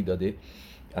انجام نمیداده،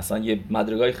 اصلا یه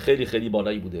مدرگای خیلی خیلی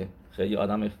بالایی بوده، خیلی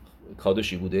آدم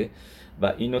کادوشی بوده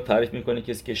و اینو تعریف میکنه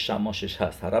کسی که شماشش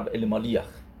هست، حرب المالیخ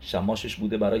شماشش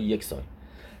بوده برای 1 سال.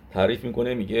 تعریف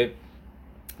میکنه میگه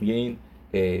این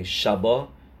شبا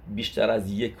بیشتر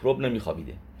از 1 ربع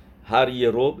نمیخوابیده، هر 1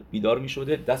 ربع بیدار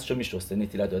میشده دستشو میشسته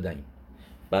نتیلا دادن،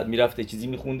 بعد میرفته چیزی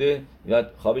میخونده،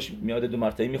 بعد خوابش میاد 2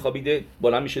 مرتبه میخوابیده،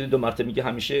 بلند میشده 2 مرتبه. میگه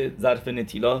همیشه ظرف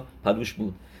نتیلا پلوش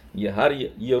بود، میگه هر 1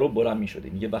 ربع بلند میشده.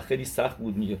 میگه و خیلی سخت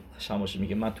بود، میگه شماش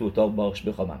میگه من تو اتاق باهاش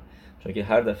بخوابم چون که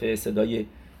هر دفعه صدای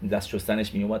دست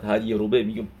شستنش میومد هر 1 ربع،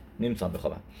 میگه نمیتونم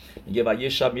بخوابم. میگه و یه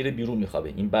شب میره بیرون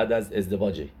میخوابه، این بعد از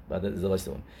ازدواج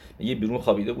سوم. میگه بیرون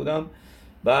خوابیده بودم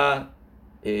و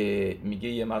میگه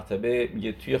یه مرتبه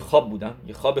میگه توی خواب بودم،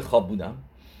 یه خواب بودم،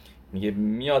 میگه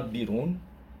میاد بیرون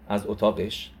از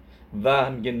اتاقش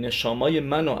و میگه نشامای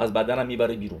منو از بدنم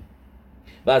میبره بیرون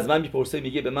و از من میپرسه،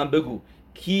 میگه به من بگو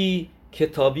کی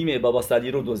کتابیم بابا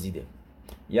سلی رو دزدیده.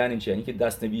 یعنی چه؟ یعنی که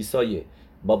دستنویسای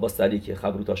بابا سلی که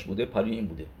خبروتاش بوده پری این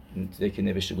بوده، این که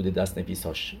نوشته بوده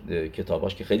دستنویساش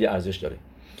کتاباش که خیلی ارزش داره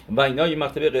و اینا یه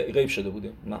مرتبه غیب شده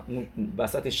بوده.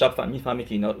 وسط شب میفهمه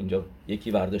که اینا اینجا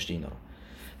یکی برداشته اینا رو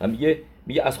و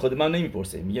میگه از خود من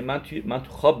نمیپرسه، میگه من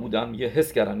تو خواب بودم، میگه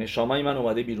حس کردم نشامای من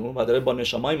اومده بیرون و داره با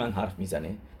نشامای من حرف میزنه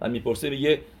و میپرسه،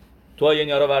 میگه تو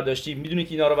اینا رو برداشتی؟ میدونی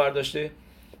که اینا رو برداشته؟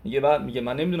 میگه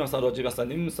من نمیدونم اصلا راجع اصلا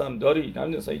نمیدونم داری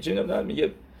نمیدونم اصلا چی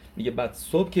نمیدونم. میگه بعد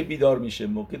صبح که بیدار میشه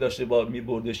موقع داشته با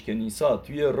میبردش کنیسا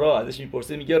توی راه ازش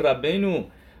میپرسه، میگه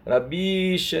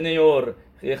ربی شنیور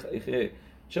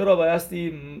چرا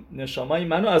بایستی نشامای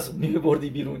منو از میبردی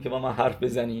بیرون که با من حرف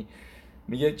بزنی؟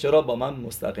 میگه چرا با من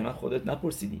مستقیما خودت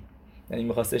نپرسیدی؟ یعنی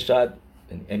میخواسته شاید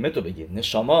امتو بگه،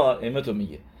 نشاما امتو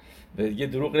میگه و دیگه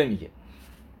دروغ نمیگه.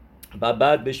 و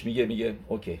بعد بهش میگه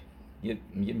اوکی،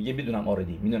 میگه میدونم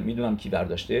آردی، میدونم کی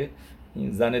برداشته.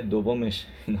 این زن دومش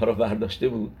اینا رو برداشته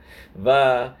بود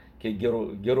و که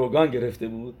گروگان گرفته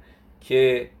بود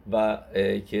که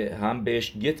هم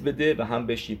بهش گت بده و هم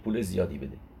بهش پول زیادی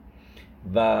بده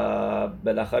و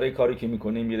بالاخره کاری که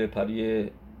میکنه میره پری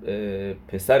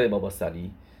پسر بابا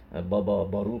سلی، بابا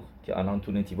باروخ که الان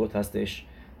تو نتیوت هستش،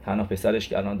 تنها پسرش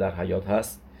که الان در حیات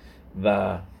هست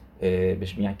و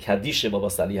بهش میگن کدیش بابا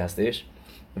سلی هستش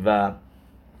و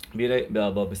میره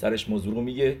با پسرش موضوع رو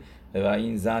میگه و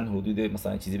این زن حدود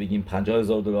مثلا چیزی بگیم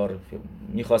 $50,000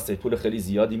 میخواسته، پول خیلی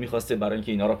زیادی میخواسته برای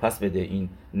اینکه اینا رو پس بده، این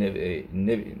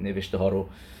نوشته ها رو،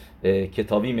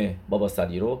 کتابیم بابا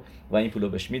سلی رو، و این پولو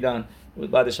بهش میدن.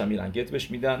 بعدش هم میرن گت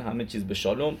بهش میدن، همه چیز به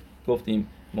شالوم. گفتیم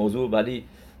موضوع، ولی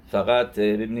فقط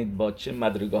ببینید با چه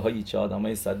مدرگاهایی، چه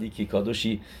آدمای صدیقی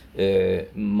کادوشی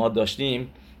ما داشتیم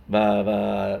و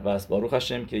از باروخ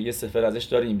هاشم که یه سفر ازش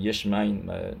داریم، یش من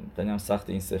خیلی هم سخت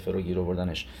این سفر رو گیر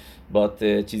آوردنش. با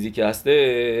چیزی که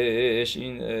هستش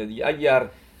این، اگر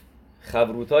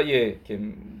خبروتای که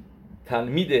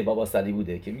تلمید بابا سلی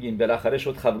بوده که میگیم بالاخره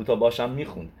شد خبروتا باشم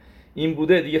میخوند، این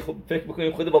بوده دیگه. خب فکر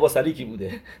بکنیم خود بابا سلی کی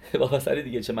بوده. بابا سلی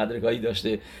دیگه چه مدرکایی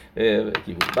داشته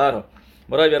کی بود. برا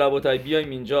مرای به رباطای بیایم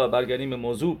اینجا، برگردیم به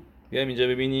موضوع. بیایم اینجا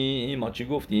ببینیم ما چی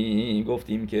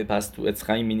گفتیم که پس تو اtzchaim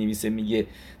می نویسه، میگه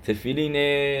تفیلین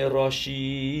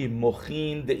راشی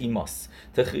مخیند ایماس،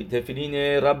 تفیلین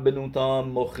رب نوتام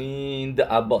مخیند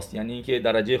عباس، یعنی که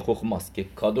درجه خخماست که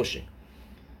کادوشه،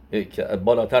 که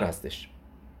بالاتر هستش،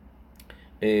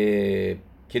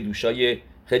 که دوشای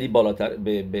خیلی بالاتر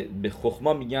به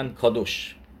خخما میگن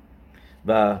کادوش.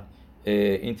 و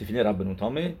این تفیلین رب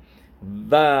نوتامه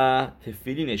و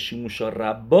تفیلین شیموشا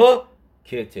ربا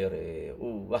کتره.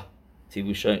 اوه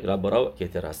تیبوشا ربا را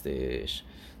کتر هستش،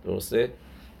 درسته؟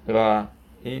 و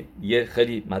این یه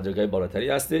خیلی مدرجه بالاتری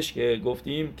هستش که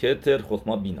گفتیم کتر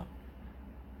خخما بینا.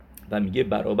 و میگه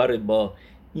برابر با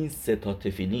این سه تا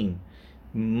تفیلین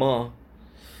ما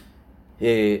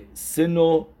سه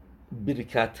نوع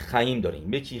برکت خیم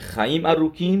داریم. یکی خیم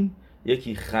اروکیم،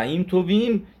 یکی خیم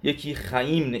تویم، یکی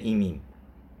خیم نعیمیم.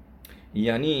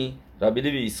 یعنی ربی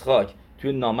لوی اسحاق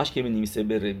توی نامش که می‌نویسه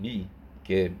به ربی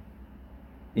که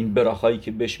این براخایی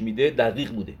که بهش میده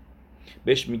دقیق بوده،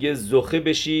 بهش میگه زخه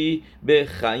بشی به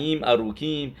خیم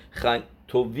اروکیم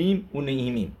تویم و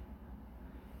نعیمیم.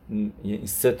 این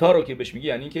ستا رو که بهش میگه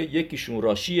یعنی که یکیشون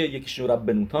راشیه، یکیشون رب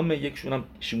بنوتامه، یکیشون هم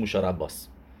شیموش رباس.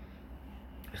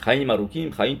 خیم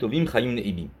اروکیم، خیم تویم، خیم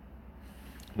نعیمیم.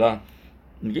 و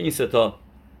میگه این ستا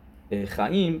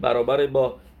خیم برابر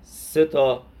با سه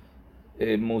تا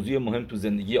موضوع مهم تو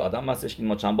زندگی آدم هستش که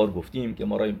ما چند بار گفتیم که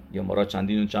گمارا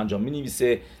چندین و چند جا می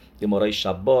نویسه، گمارای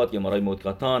شبات، گمارای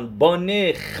مدکاتان،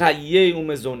 بانه خیه و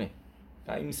مزونه.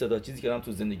 این سه تا چیزی که آدم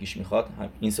تو زندگیش میخواد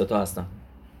این سه تا هستن.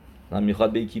 آدم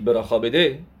میخواد به یکی براخا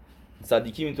بده،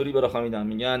 صدیقی اینطوری براخا میدن،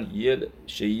 میگن یه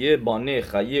شیه بانه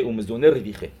خیه و مزونه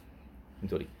رویخه.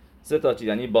 اینطوری سه تا چیز،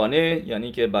 یعنی بانه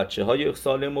یعنی که بچه‌های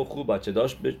سالم و خوب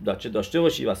بچه داشته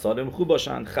باشی و سالم خوب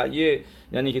باشن. خیه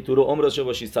یعنی که طول عمر داشته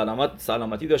باشی،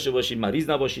 سلامتی داشته باشی، مریض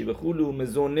نباشی. به خلو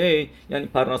مزونه یعنی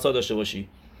پرناسا داشته باشی.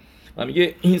 و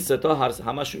میگه این سه تا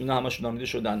همشون نامیده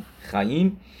شدن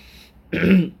خیم.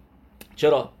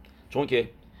 چرا؟ چون که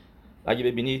اگه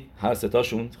ببینید هر سه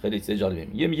تاشون خیلی چیز جالبه.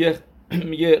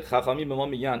 میگه خاخامی به ما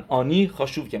میگن آنی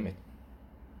خاشوب کمت،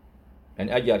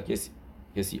 یعنی اگر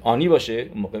کسی آنی باشه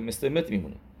اون موقع مثل مت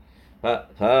میمونه.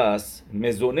 پس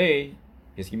مزونه،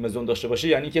 کسی که مزون داشته باشه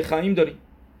یعنی که خیم داری،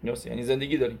 یعنی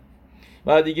زندگی داری.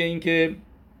 و دیگه این که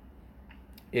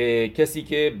کسی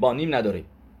که بانیم نداره،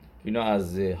 اینا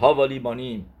از هاوالی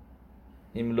بانیم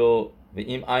ایملو و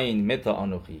ایم عین متا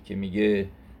آنوخی که میگه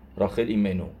راخل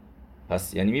ایمنو.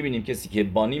 پس یعنی میبینیم کسی که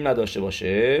بانیم نداشته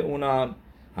باشه اونم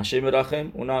هشم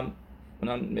رحم،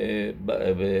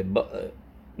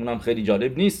 اونم خیلی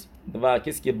جالب نیست. و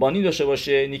کسی که بانی داشته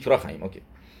باشه نیکرا خیم. اوکی.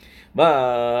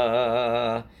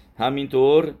 و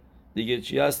همینطور دیگه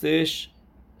چی هستش؟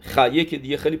 خیه که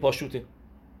دیگه خیلی پاشوته،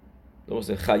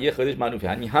 درسته؟ خیه خیلیش معروفه،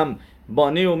 یعنی هم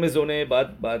بانه و مزونه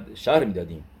بعد شرح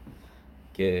میدادیم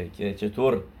که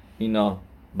چطور اینا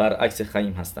برعکس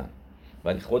خیم هستن،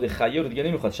 ولی خود خیه رو دیگه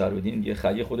نمیخواد شرح بدیم، دیگه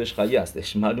خیه خودش خیه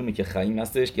هستش، معلومه که خیم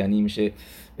هستش، یعنی میشه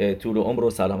طول عمر و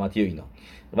سلامتی و اینا.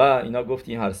 و اینا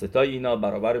گفتیم هر ستای اینا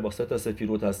برابر با سه تا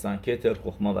سفیروت هستن، کتر،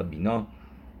 خخما و بینا.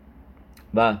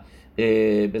 و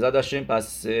بزادشیم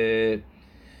پس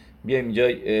بیایم اینجا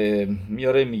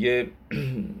میاره میگه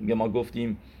ما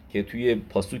گفتیم که توی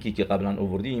پاسوکی که قبلا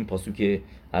آوردیم، پاسوک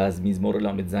از میزمور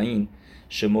لامد زین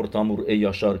شمر تامور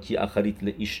ایاشار کی اخریت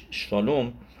لایش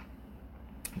شالوم،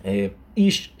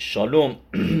 ایش شالوم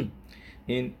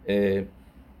این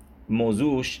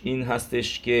موضوعش این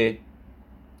هستش که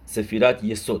سفیرت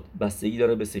یسود بستگی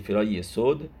داره به سفیرات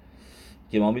یسود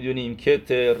که ما میدونیم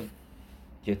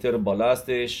کتر بالا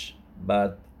هستش،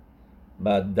 بعد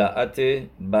دعت،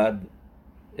 بعد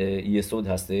یسود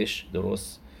هستش،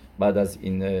 درست؟ بعد از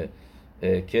این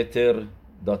کتر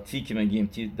داتی که میگیم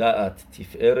دعت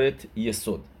تفعرت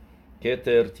یسود،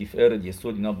 کتر تفعرت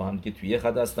یسود اینا با هم دیگه توی یه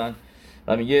خط هستن.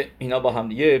 و میگه اینا با هم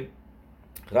دیگه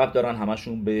ربط دارن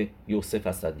همشون به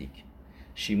یوسف صدیق.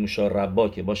 شیموشا ربا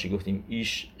که باشه گفتیم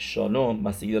ایش شالوم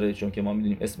بستگی داره چون که ما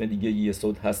میدونیم اسم دیگه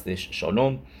یسود هستش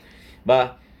شالوم. و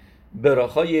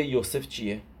براخای یوسف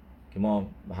چیه که ما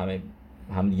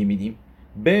هم دیگه میدیم؟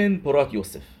 بن پرات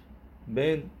یوسف،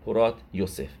 بن پرات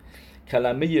یوسف.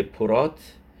 کلمه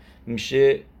پرات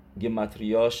میشه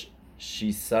گمتریاش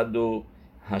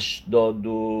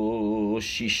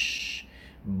 686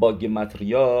 با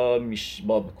گمتریا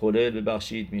با کلل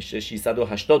ببخشید میشه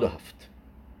 687.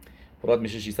 پرات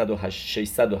میشه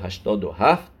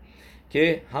 687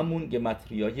 که همون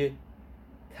گمتریای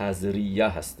تزریه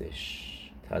هستش،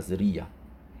 تزریه.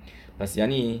 پس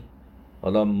یعنی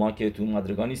حالا ما که تو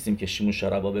مدرگان نیستیم که شیموش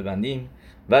ربا ببندیم،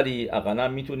 ولی اقلا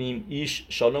میتونیم ایش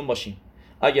شالوم باشیم.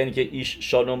 اگر اینکه ایش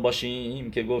شالوم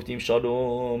باشیم که گفتیم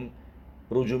شالوم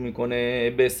رجوع میکنه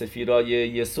به سفیرای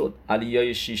یسود،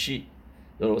 علیای شیشی.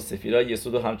 درست، سفیرای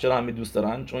یسود رو همچنان همه دوست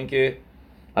دارن، چون که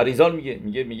اریزال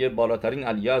میگه بالاترین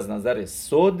علیه از نظر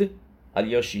سود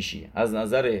علیه شیشی، از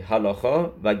نظر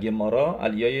هلاخا و گمارا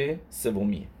علیه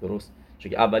سومیه. درست،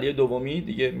 چون که اولیه دومی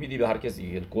دیگه میدی به هر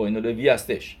کسی که کوهن و لوی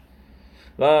هستش.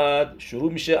 و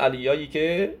شروع میشه علیایی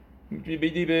که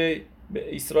میدی به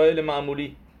اسرائیل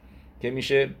معمولی که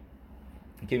میشه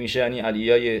یعنی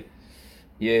علیای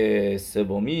یه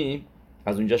سومی.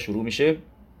 از اونجا شروع میشه.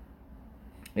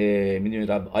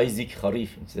 میدونید رب آیزیک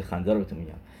خریف، این چیز خنده رو بهتون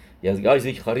میگم، از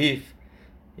آیزیک خریف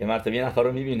یه مرتبه یه نفر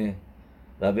رو میبینه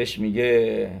و بهش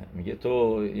میگه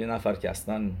تو یه نفر که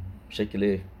اصلا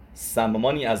شکل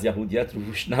سممانی از یهودیت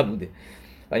روش نبوده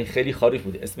و این خیلی خریف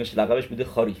بوده، اسمش لقبش بوده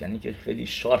خریف، یعنی که خیلی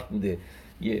شارپ بوده،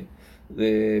 یه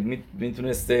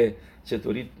میتونسته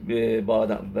چطوری با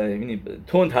آدم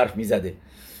تند حرف میزده،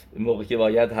 موقعی که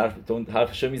باید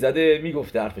حرفشو میزده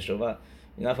میگفته حرفشو. و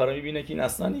این نفر رو میبینه که این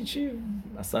اصلا هیچی،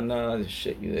 اصلا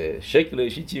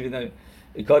شکلش هیچی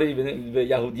کاری به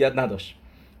یهودیت نداشت.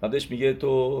 بعدش میگه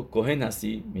تو کوهن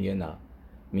هستی؟ میگه نه.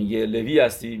 میگه لوی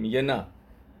هستی؟ میگه نه.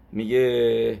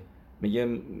 میگه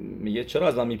چرا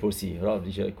از من میپرسی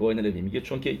کوهن لوی؟ میگه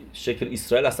چون که شکل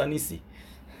اسرائیل اصلا نیستی.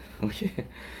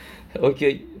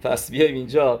 اوکی پس بیا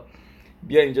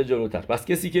اینجا جلوتر. پس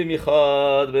کسی که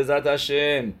میخواد به ذات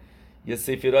هشم یه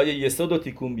سفیرای یسود و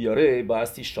تیکون بیاره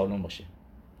بایستی شالوم باشه.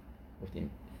 گفتیم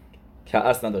که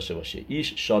اصلا نداشته باشه،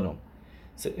 ایش شالوم.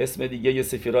 اسم دیگه یه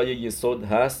سفیرای یسود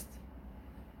هست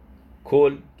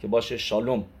کل که باشه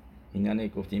شالوم، این یعنی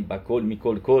گفتیم با کل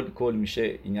میکل کل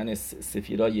میشه، این یعنی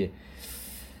سفیرای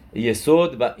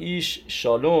یسود. و ایش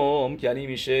شالوم که یعنی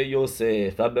میشه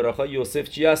یوسف. و براخای یوسف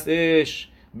چی هستش؟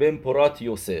 بن پرات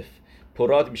یوسف.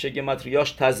 پرات میشه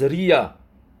گمتریاش تزریه،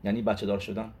 یعنی بچه دار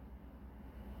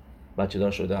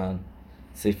شدن.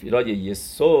 سفیرای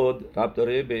یسود ربط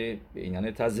داره به این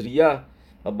یعنی تزریه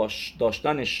و با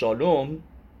داشتن شالوم.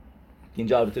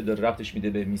 اینجا البته داره ربطش میده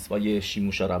به میسوای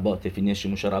شیموش ربا، تفیلین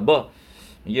شیموش ربا.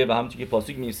 میگه و همونطور که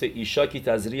پاسوک می‌نویسه ایشا کی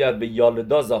تزریه به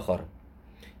یالدا زاخار،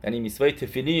 یعنی میسوای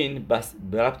تفیلین بس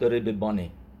ربط داره به بانه.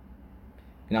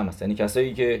 این هم هست، یعنی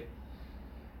کسایی که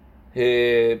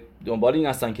دنبال این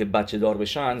هستن که بچه دار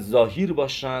بشن، ظاهر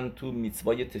باشن تو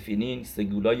میتوای تفیلین.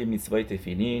 سگولای میتوای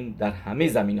تفیلین در همه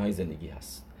زمینهای زندگی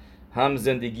هست، هم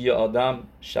زندگی آدم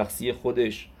شخصی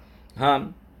خودش،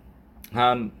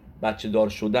 هم بچه دار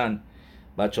شدن،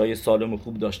 بچه های سالم و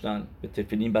خوب داشتن به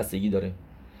تفیلین بستگی داره.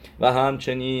 و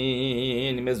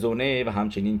همچنین مزونه و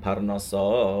همچنین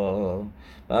پرناسا.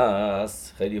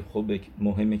 بس خیلی خوب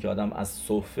مهمه که آدم از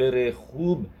سفر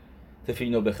خوب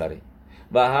تفیلینو بخره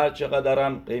و هر چقدر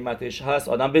هم قیمتش هست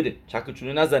آدم بده، چک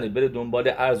چونه نزنه، بره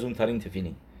دنبال ارزون ترین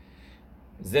تفیلین.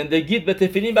 زندگیت به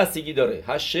تفیلین بستگی داره.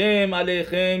 هشم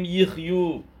علیکم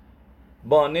یخیو،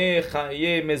 بانه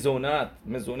خیه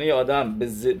مزونه آدم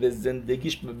به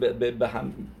زندگیش به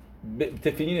هم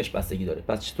تفیلینش بستگی داره.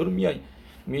 پس چطور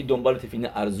می دنبال تفیلین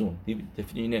ارزون،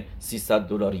 تفیلین $300،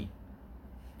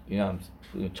 این هم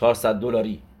 $400.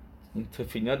 این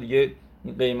تفیلینا دیگه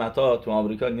این قیمت ها تو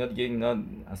آمریکا اینا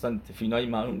اصلا تفیلینای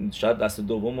معلوم شاید دست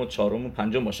دوم و چهارم و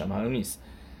پنجم باشن، معلوم نیست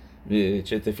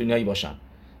چه تفیلینایی باشن.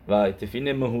 و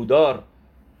تفیلین مهودار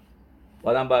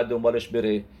آدم باید دنبالش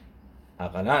بره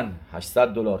حداقل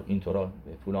 $800 اینطورا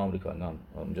به پول آمریکا. نه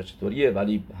اونجا چطوریه،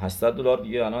 ولی $800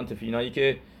 دیگه الان تفیلینایی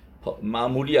که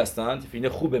معمولی هستن، تفیلین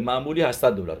خوب معمولی $800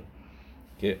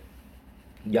 که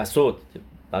یسود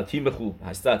با تیم خوب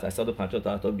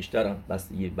 850 تا بیشتر هم بس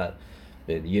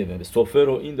دیگه به سفر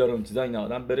و این داره اون چیزا. این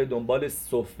آدم بره دنبال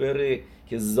سفر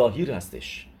که ظاهر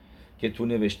هستش، که تو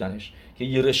نوشتنش که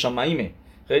یرشمایمه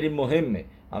خیلی مهمه.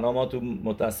 الان ما تو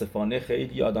متاسفانه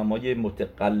خیلی آدمای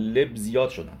متقلب زیاد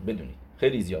شدن، بدونید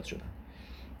خیلی زیاد شدن.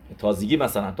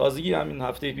 تازگی همین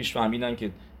هفته پیش فهمیدن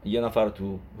که یه نفر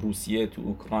تو روسیه تو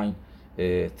اوکراین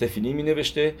تفیلین می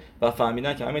نوشته و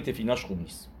فهمیدن که همه تفیلیناش خوب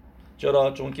نیست.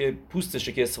 چرا؟ چون که پوستش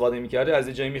که استفاده می‌کرده از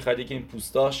یه جایی می‌خریده که این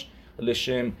پوستاش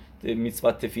لشم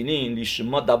میتوات تفیلین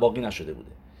لیشما دباغی نشده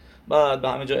بوده. بعد به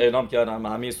همه جا اعلام کردن،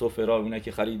 همه سفرا اینا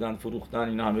که خریدن فروختن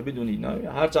اینا همه بدونید،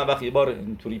 هر چند وقت یه بار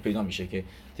اینطوری پیدا میشه که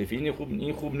تفیلین خوب،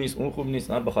 این خوب نیست، اون خوب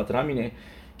نیست. به خاطر همینه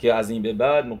که از این به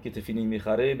بعد موقع تفیلین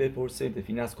میخره بپرسه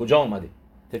تفیلین از کجا اومده،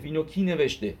 تفیلینو کی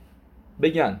نوشته،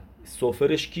 بگن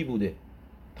سفرش کی بوده.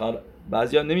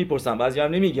 بعضیا نمیپرسن، بعضیا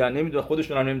هم نمیگن، نمیدونن،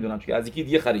 خودشون هم نمیدونن چون از یکی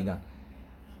دیگه خریدن.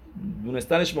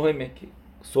 دونستنش مهمه که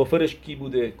سفرش کی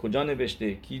بوده، کجا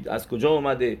نوشته، کی از کجا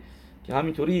اومده. که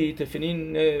همینطوری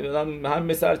تفلین هم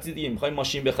مثل هر چیز دیگه، میخوای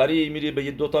ماشین بخری میری به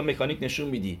یه دو تا مکانیک نشون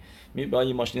میدی، با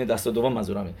این ماشین دست دوم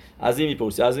منظورمه، از این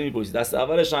میپرسی دست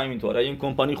اولش همینطوره، این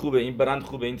کمپانی خوبه، این برند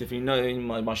خوبه، این تفلینا این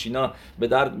ماشینا به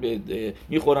درد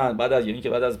میخورن، بعد از یعنی که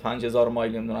بعد از 5000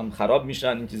 مایل نمیدونم خراب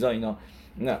میشن این چیزا اینا،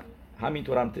 نه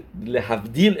همینطور هم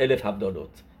لحفدیل الف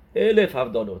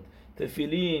هفدالوت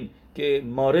تفیلین که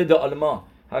مارد آلما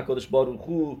هر کدش بارون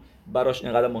براش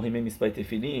اینقدر مهمه میسپای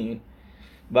تفیلین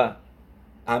و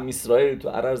ام اسرائیل تو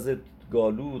عرض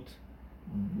گالوت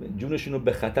جونشون رو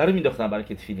به خطر مینداختن برای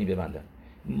که تفیلین ببندن.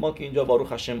 ما که اینجا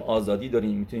باروخ هشم آزادی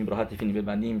داریم میتونیم راحت تفیلین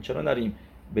ببندیم، چرا نریم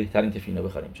بهترین تفیلین رو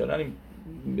بخریم؟ چرا نریم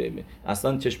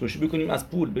اصلا چشم‌پوشی بکنیم از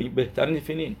پول به بهترین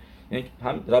تفیلین؟ یعنی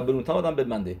هم رب نوتان آدم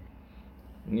ببنده،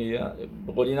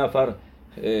 به قول این نفر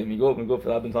میگفت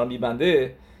رب نوتان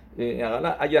میبنده،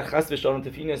 اگر خاص فشارون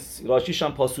تفیلین راشیش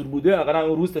هم پاسور بوده، اگر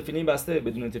اون روز تفیلین بسته،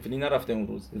 بدون تفیلین نرفته اون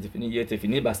روز، تفیلین یه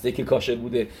تفیلین بسته که کاشر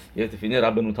بوده، یه تفیلین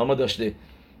رب نوتان داشته.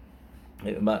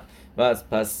 و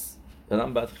پس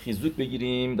بعد خیزوک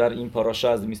بگیریم در این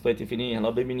پاراشا از میسپای تفیلین.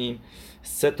 حالا ببینیم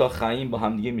 3 تا خایم با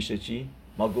هم دیگه میشه چی؟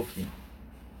 ما گفتیم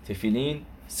تفیلین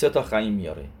 3 تا خایم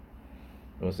میاره.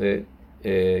 درسته؟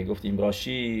 گفتیم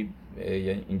راشی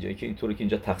اینجا که اینطوری که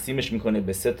اینجا تقسیمش میکنه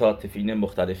به 3 تا تفیلین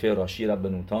مختلفه، راشی رب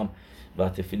نوتام و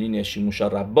تفیلین شیموش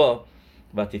ربا،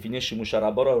 و تفیلین شیموش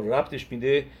ربا رو ربطش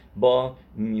میده با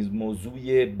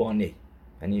موضوع بانه،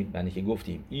 یعنی که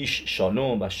گفتیم ایش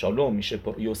شالوم و شالوم میشه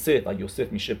یوسف و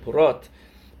یوسف میشه پرات،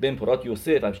 بن پرات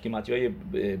یوسف و گمتریای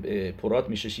پرات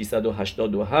میشه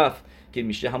 687 که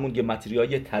میشه همون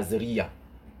گمتریای تزریع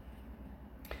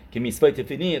که میسوای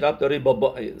تفیلین ربط داره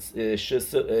با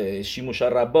شیموش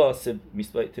ربا،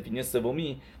 میسوای تفیلین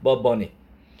سومی با بانه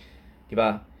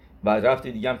و ربط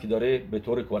دیگه هم که داره به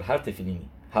طور کل هر تفیلینی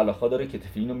حلاخا داره که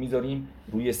تفیلین رو میذاریم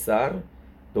روی سر،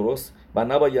 درست، و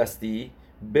نبایستی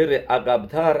بره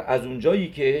عقبتر از اونجایی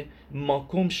که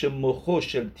ماکوم شمخو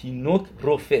شل تینوک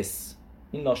روفس،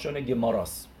 این ناشون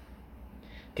گماراس،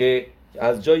 که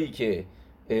از جایی که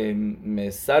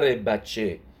سر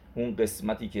بچه اون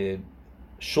قسمتی که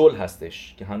شل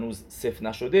هستش که هنوز صف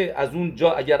نشده، از اون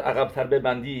جا اگر عقبتر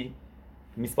ببندی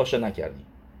میسپاشه نکردی.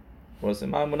 واسه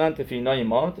معمولا تفیلینای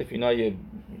ما تفیلینای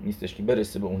نیستش که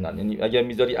برسه به اونن، یعنی اگر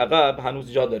میذاری عقب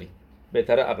هنوز جا داری،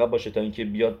 بهتره عقب باشه تا اینکه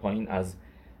بیاد پایین از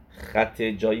خط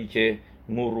جایی که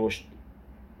مو رشد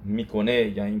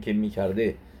میکنه یا اینکه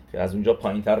میکرده، که از اونجا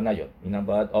پایینتر نیاد. اینم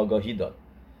باید آگاهی داد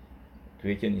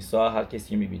توی که نیسا هر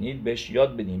کسی میبینید بهش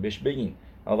یاد بدین، بهش بگین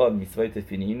آقا میسوای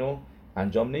تفیلینو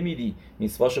انجام نمیدی،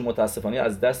 میسواشو متاسفانه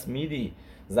از دست میدی،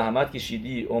 زحمت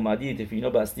کشیدی، اومدی تفیلینو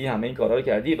بستی، همه این کارا رو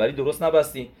کردی ولی درست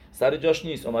نبستی، سر جاش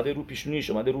نیست، اومده رو پیشونیش،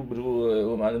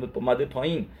 اومده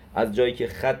پایین، از جایی که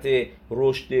خط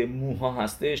رشد موها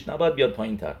هستش نباید بیاد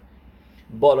پایینتر،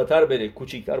 بالاتر بره،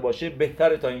 کوچیکتر باشه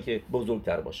بهتره تا اینکه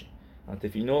بزرگتر باشه.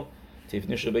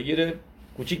 تفیلینش رو بگیره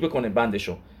کوچیک بکنه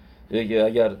بندشو،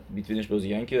 اگر بیتوینش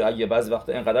بزرگه، یعنی که اگه بعضی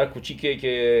وقتا اینقدر کوچیکه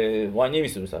که وای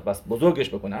نمیسه رو سر، بس بزرگش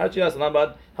بکنه، هرچی اصلا باید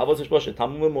حواسش باشه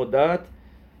تمام مدت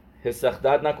حسخ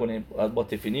درد نکنه با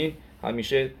تفیلین،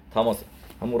 همیشه تماس.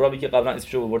 همون رابی که قبلا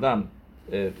اسمشو بردم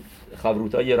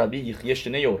خبروتای ربی یخیش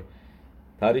نیور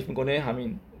تعریف میکنه،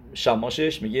 همین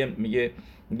شماشش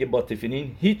میگه با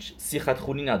تفیلین هیچ سیخت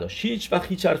خونی نداشت، هیچ وقت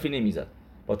هیچ حرفی نمیزد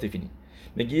با تفیلین.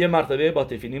 میگه یه مرتبه با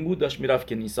تفیلین بود، داشت میرفت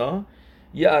کنیسا،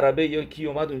 یه عربه یا کی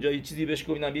اومد اونجا یه چیزی بهش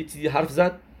گفت، یه چیزی حرف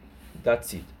زد،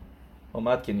 دتسید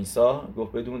اومد کنیسا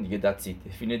گفت بدون دیگه دتسید،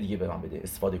 تفیلین دیگه به من بده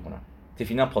استفاده کنم.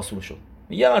 تفیلینم پاسور شد.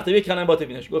 یه مرتبه کلمه با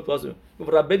تفیلینش گفت پاسور، گفت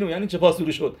رب بدون یعنی چه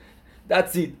پاسور شد؟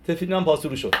 دتسید، تفیلینم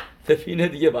پاسور شد. تفیلین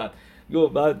دیگه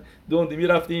بعد دوندی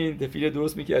میرفتین تفیلین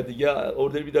درست میکرد دیگه،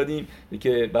 اوردر میدادیم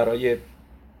که برای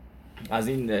از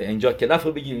اینجا کلف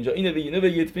رو بگیر، اینجا اینو بگیر،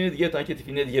 بگید تفیلین دیگه تا اینکه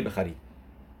تفیلین دیگه بخرید،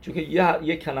 چون که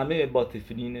یه کلمه با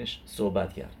تفیلینش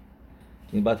صحبت کرد.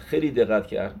 این بعد خیلی دقت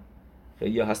کرد.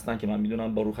 خیلی هستن که من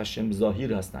میدونم با روح هشم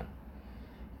ظاهر هستن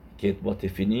که با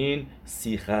تفیلین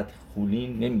سیخت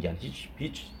خولین نمیگن،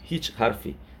 هیچ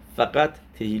حرفی، فقط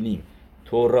تهیلیم،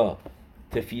 تورا،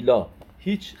 تفیلا،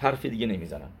 هیچ حرفی دیگه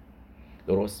نمیزنن.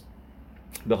 درست؟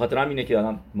 به خاطر همینه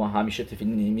که ما همیشه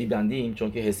تفیلین میبندیم،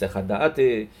 چون که حس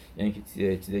خدعته، یعنی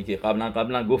چیزی که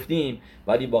قبلا گفتیم،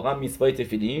 ولی واقعا میسوای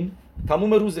تفیلین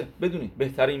تمام روزه. بدونید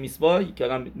بهترین میسوای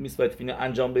که میسوای تفیلین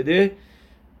انجام بده،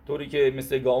 طوری که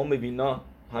مثل گاوم وینا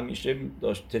همیشه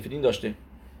تفیلین داشته،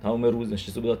 تمام روز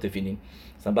نشسته بود تفیلین.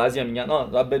 مثلا بعضیا میگن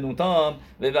رب نوتام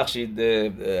ببخشید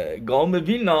گاوم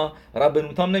وینا رب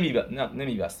نوتام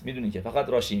نمیبست، میدونید که فقط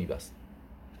راشی میبست،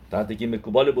 تا که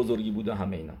مکوبال بزرگی بوده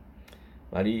همه اینا،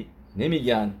 ولی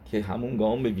نمیگن که همون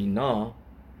گاوم وینا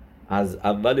از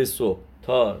اول صبح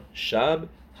تا شب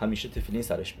همیشه تفیلین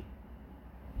سرش بود.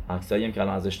 عکسایی هم که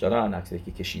الان ازش دارن، عکسایی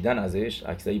که کشیدن ازش،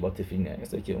 عکسایی با تفیلین،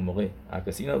 عکسایی که اون موقع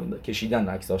عکاسی کشیدن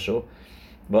عکساشو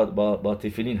با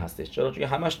تفیلین هستش. چرا؟ چون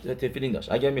همش تفیلین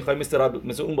داشت. اگر میخوای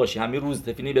مثل اون باشی، همین روز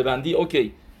تفیلین ببندی،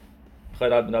 اوکی. میخوای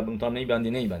رب تا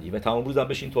نمیبندی و تمام روزم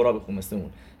بشین تورا بخون مثل اون.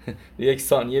 یک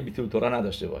ثانیه بی تورا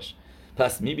نداشته باش.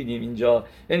 پس میبینیم اینجا،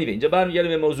 یعنی اینجا برمیگرده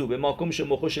به موضوع، به ماکومش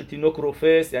مخوش تینوک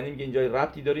روفس، یعنی میگه اینجا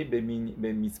ربطی داریم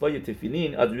به میtzvah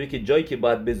تفیلین، از اونجایی که جایی که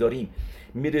باید بذاریم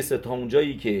میرسه تا اون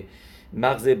جایی که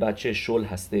مغز بچه شل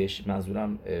هستش،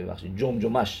 منظورم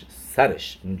جمجمش،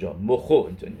 سرش، اینجا مخو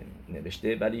اینجا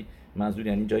نوشته، ولی منظور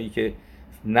یعنی جایی که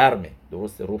نرمه،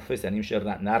 درسته؟ روفس یعنی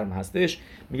میشه نرم هستش.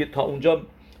 میگه تا اونجا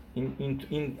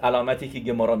این علامتی که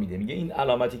گمارا میده، میگه این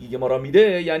علامتی که گمارا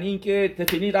میده یعنی اینکه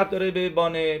تفیلین ربط داره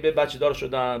به بچه دار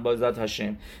شدن با ذات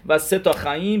هشم و 3 تا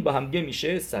خیم با هم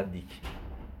میشه صدیق.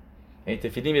 یعنی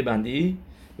تفیلین میبندی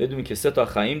بدون که 3 تا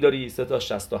خیم داری، 3 تا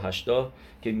 68 تا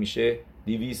که میشه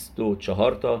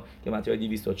 204 تا که متیای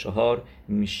 204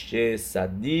 میشه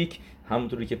صدیق.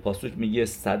 همونطوری که پاسوش میگه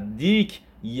صدیق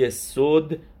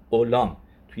یسود اولام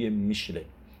توی میشله،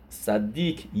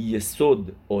 صدیق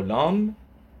یسود اولام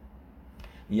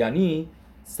یعنی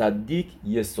صدیق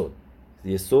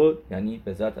یسود یعنی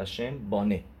به ذات هشم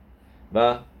بانه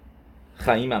و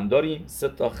خیم هم داریم، 3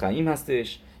 تا خیم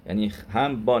هستش، یعنی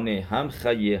هم بانه هم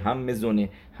خیه هم مزونه،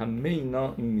 همه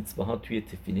اینا این میtzvah ها توی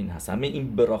تفیلین هست، همه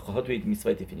این براخه ها توی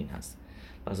میtzvah تفیلین هست.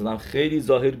 پس آدم خیلی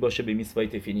ظاهر باشه به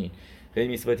میtzvah تفیلین،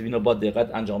 خیلی میtzvah تفیلین رو با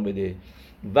دقت انجام بده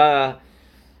و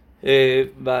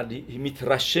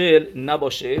میترشل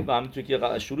نباشه. و همینطور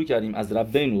که شروع کردیم از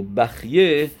ربینو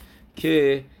بخیه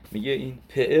که میگه این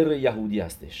پئر یهودی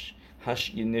هستش،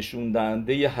 نشون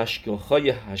دهنده هشگاه‌های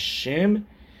هشم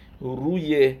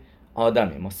روی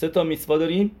آدمه. ما 3 تا میtzvah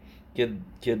داریم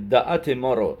که دعت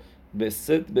ما رو به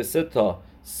سه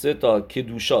تا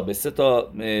کدوشا، به 3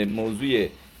 تا موضوع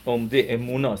عمده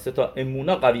امونا، 3 تا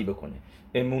امونا قوی بکنه.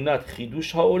 امونت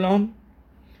خیدوش ها اولام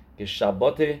که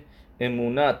شبات،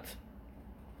 امونت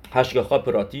هشگاه‌ها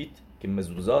پراتیت که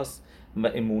مزوزاست و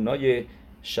امونای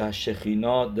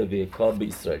شخینا دویکا به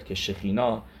اسرائیل که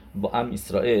شخینا با ام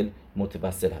اسرائیل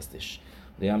متوسل هستش.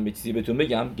 دیگه به چیزی بهتون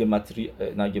بگم،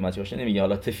 گماتریاش نمیگه،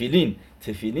 حالا تفیلین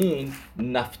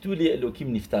نفتولی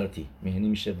الوکیم نفترتی، یعنی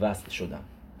میشه وصل شدن.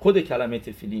 خود کلمه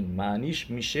تفیلین معنیش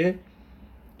میشه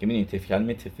که میدونید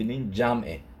کلمه تفیلین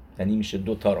جمعه، یعنی میشه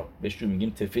 2 تا رو بهش میگیم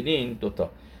تفیلین 2 تا.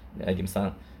 اگه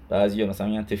مثلا بعضیا مثلا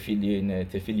میگن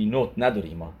تفیلینوت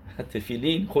نداریم ما،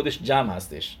 تفیلین خودش جمع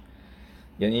هستش،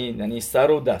 یعنی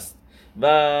سر و دست. و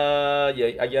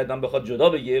اگه آدم بخواد جدا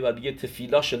بگه و بگه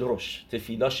تفیلا شل روش،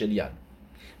 تفیلا شل ید،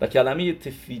 و کلمه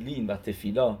تفیلین و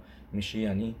تفیلا میشه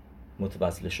یعنی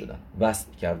متوصل شدن،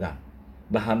 وصل کردن،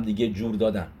 به همدیگه جور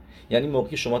دادن. یعنی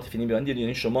موقعی شما تفیلین ببندید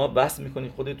یعنی شما وصل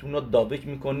میکنید خودتون رو دابک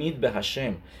میکنید به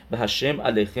هشم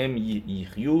علیکم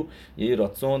یخیو، یه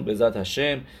راتسون به ذات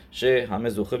هشم شه همه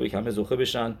زوخه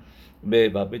بشن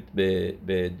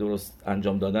به درست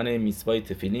انجام دادن میtzvah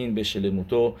تفیلین، به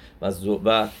شلموتو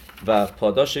و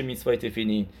پاداش میtzvah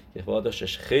تفیلین که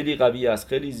پاداشش خیلی قوی است،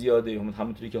 خیلی زیاده.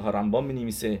 همونطوری که رمبان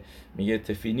می‌نویسه میگه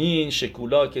تفیلین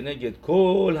شکولا که نگید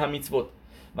کل هم میtzvot،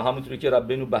 و همونطوری که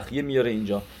ربینو بخیه میاره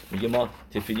اینجا میگه ما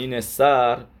تفیلین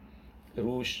سر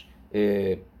روش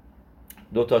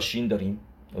 2 تا شین داریم،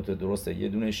 درسته، یه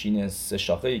دونه شین 3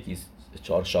 شاخه، یکی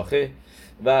 4 شاخه،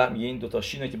 و میگه این 2 تا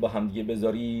شینه که با هم دیگه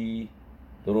بذاری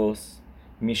درست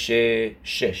میشه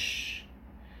 6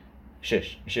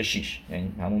 میشه 6،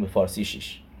 یعنی همون به فارسی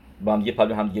 6 با هم دیگه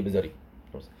پلو هم دیگه بذاری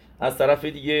درست. از طرف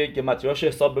دیگه که متریاش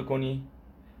حساب بکنی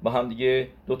با هم دیگه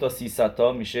 2 تا 300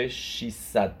 تا میشه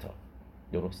 600 تا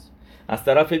درست. از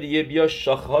طرف دیگه بیا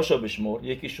شاخه هاشو بشمر،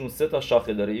 یکیشون 3 تا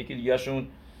شاخه داره، یکی دیگه شون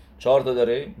 4 تا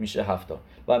داره، میشه 7 تا.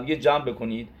 با هم دیگه جمع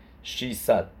بکنید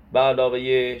 600 به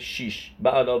علاوه 6 به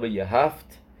علاوه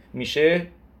 7 میشه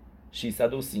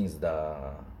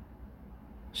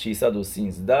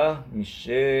 613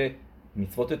 میشه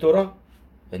میtzvot تورا،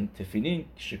 یعنی تفیلین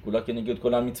شکولا که نگید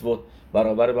کلا میtzvot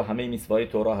برابر با همه میtzvahهای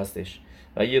تورا هستش.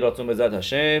 و یه راتون به ذات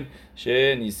هشم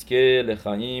شه نیسکه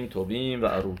لخاییم توبیم و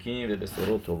اروکیم و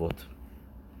بسرو توبot.